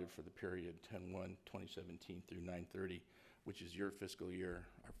provided for the period 10/1/2017 through 9/30, which is your fiscal year.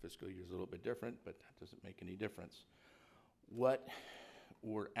 Our fiscal year is a little bit different, but that doesn't make any difference. What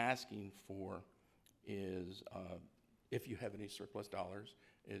we're asking for is, if you have any surplus dollars,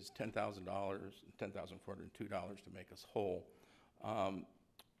 is $10,000, $10,402 to make us whole.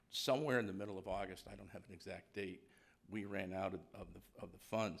 Somewhere in the middle of August, I don't have an exact date, we ran out of the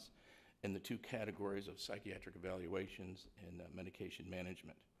funds in the two categories of psychiatric evaluations and medication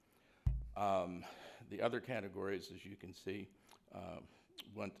management. The other categories, as you can see,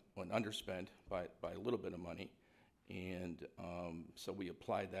 went underspent by a little bit of money, and so we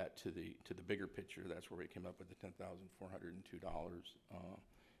applied that to the bigger picture. That's where we came up with the $10,402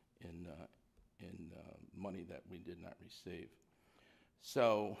 in money that we did not receive.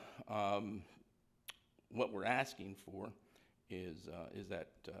 So what we're asking for is that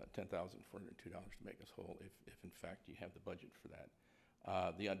 $10,402 to make us whole, if in fact you have the budget for that.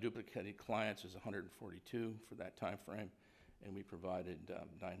 The unduplicated clients is 142 for that time frame, and we provided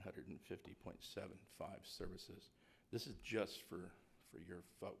 950.75 services. This is just for your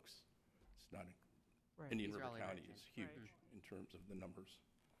folks. It's not, Right. Indian These are River all County emergent. is huge Right. in terms of the numbers,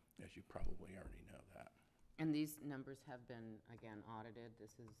 as you probably already know that. And these numbers have been, again, audited.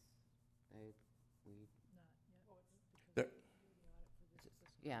 This is, we, There-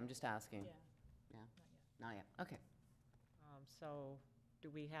 yeah, I'm just asking. Yeah. Not yet. Okay. So, do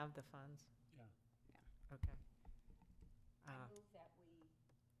we have the funds? Yeah. Okay. I move that we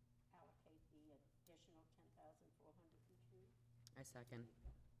allocate the additional 10,402. I second.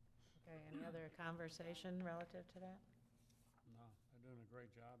 Okay, any other conversation relative to that? No, they're doing a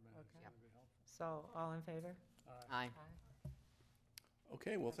great job, man. It's Okay. going to be helpful. So, all in favor? Aye.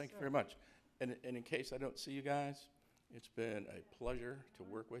 Okay, well, Yes, thank you sir. very much. And in case I don't see you guys, it's been a pleasure to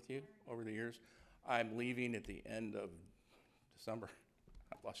work with you over the years. I'm leaving at the end of December.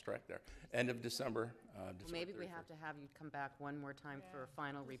 I lost track there. End of December. Well, maybe we have to have you come back one more time for a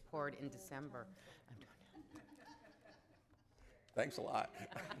final report in December. Thanks a lot.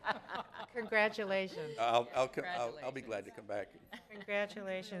 Congratulations. I'll be glad to come back.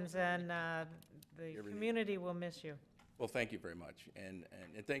 Congratulations, and the Everything. community will miss you. Well, thank you very much. And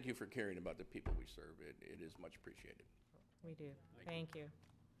thank you for caring about the people we serve. It is much appreciated. We do. Thank you.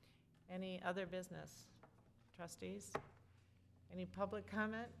 Any other business? Trustees? Any public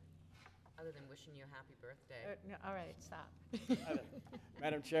comment? Other than wishing you a happy birthday. No, all right, stop.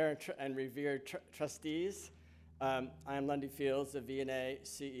 Madam Chair and revered trustees, I am Lundy Fields, the V&A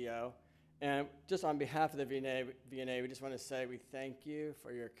CEO. And just on behalf of the V&A, we just want to say we thank you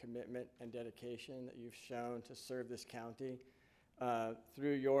for your commitment and dedication that you've shown to serve this county.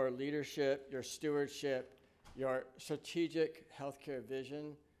 Through your leadership, your stewardship, your strategic healthcare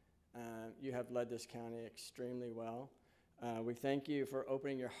vision, you have led this county extremely well. We thank you for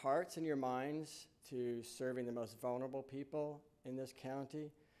opening your hearts and your minds to serving the most vulnerable people in this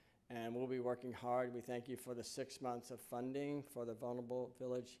county. And we'll be working hard. We thank you for the 6 months of funding for the Vulnerable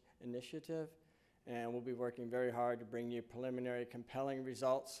Village Initiative. And we'll be working very hard to bring you preliminary, compelling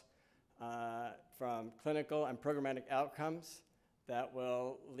results from clinical and programmatic outcomes that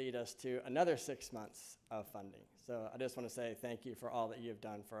will lead us to another 6 months of funding. So I just want to say thank you for all that you have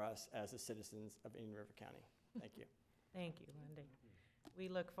done for us as the citizens of Indian River County. Thank you. Thank you, Lindy. We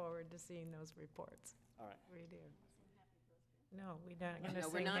look forward to seeing those reports. All right. We do. No, we're not going to No,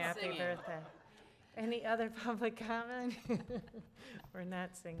 we're sing not happy singing. birthday. Any other public comment? We're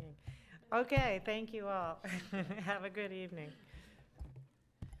not singing. Okay, thank you all. Have a good evening.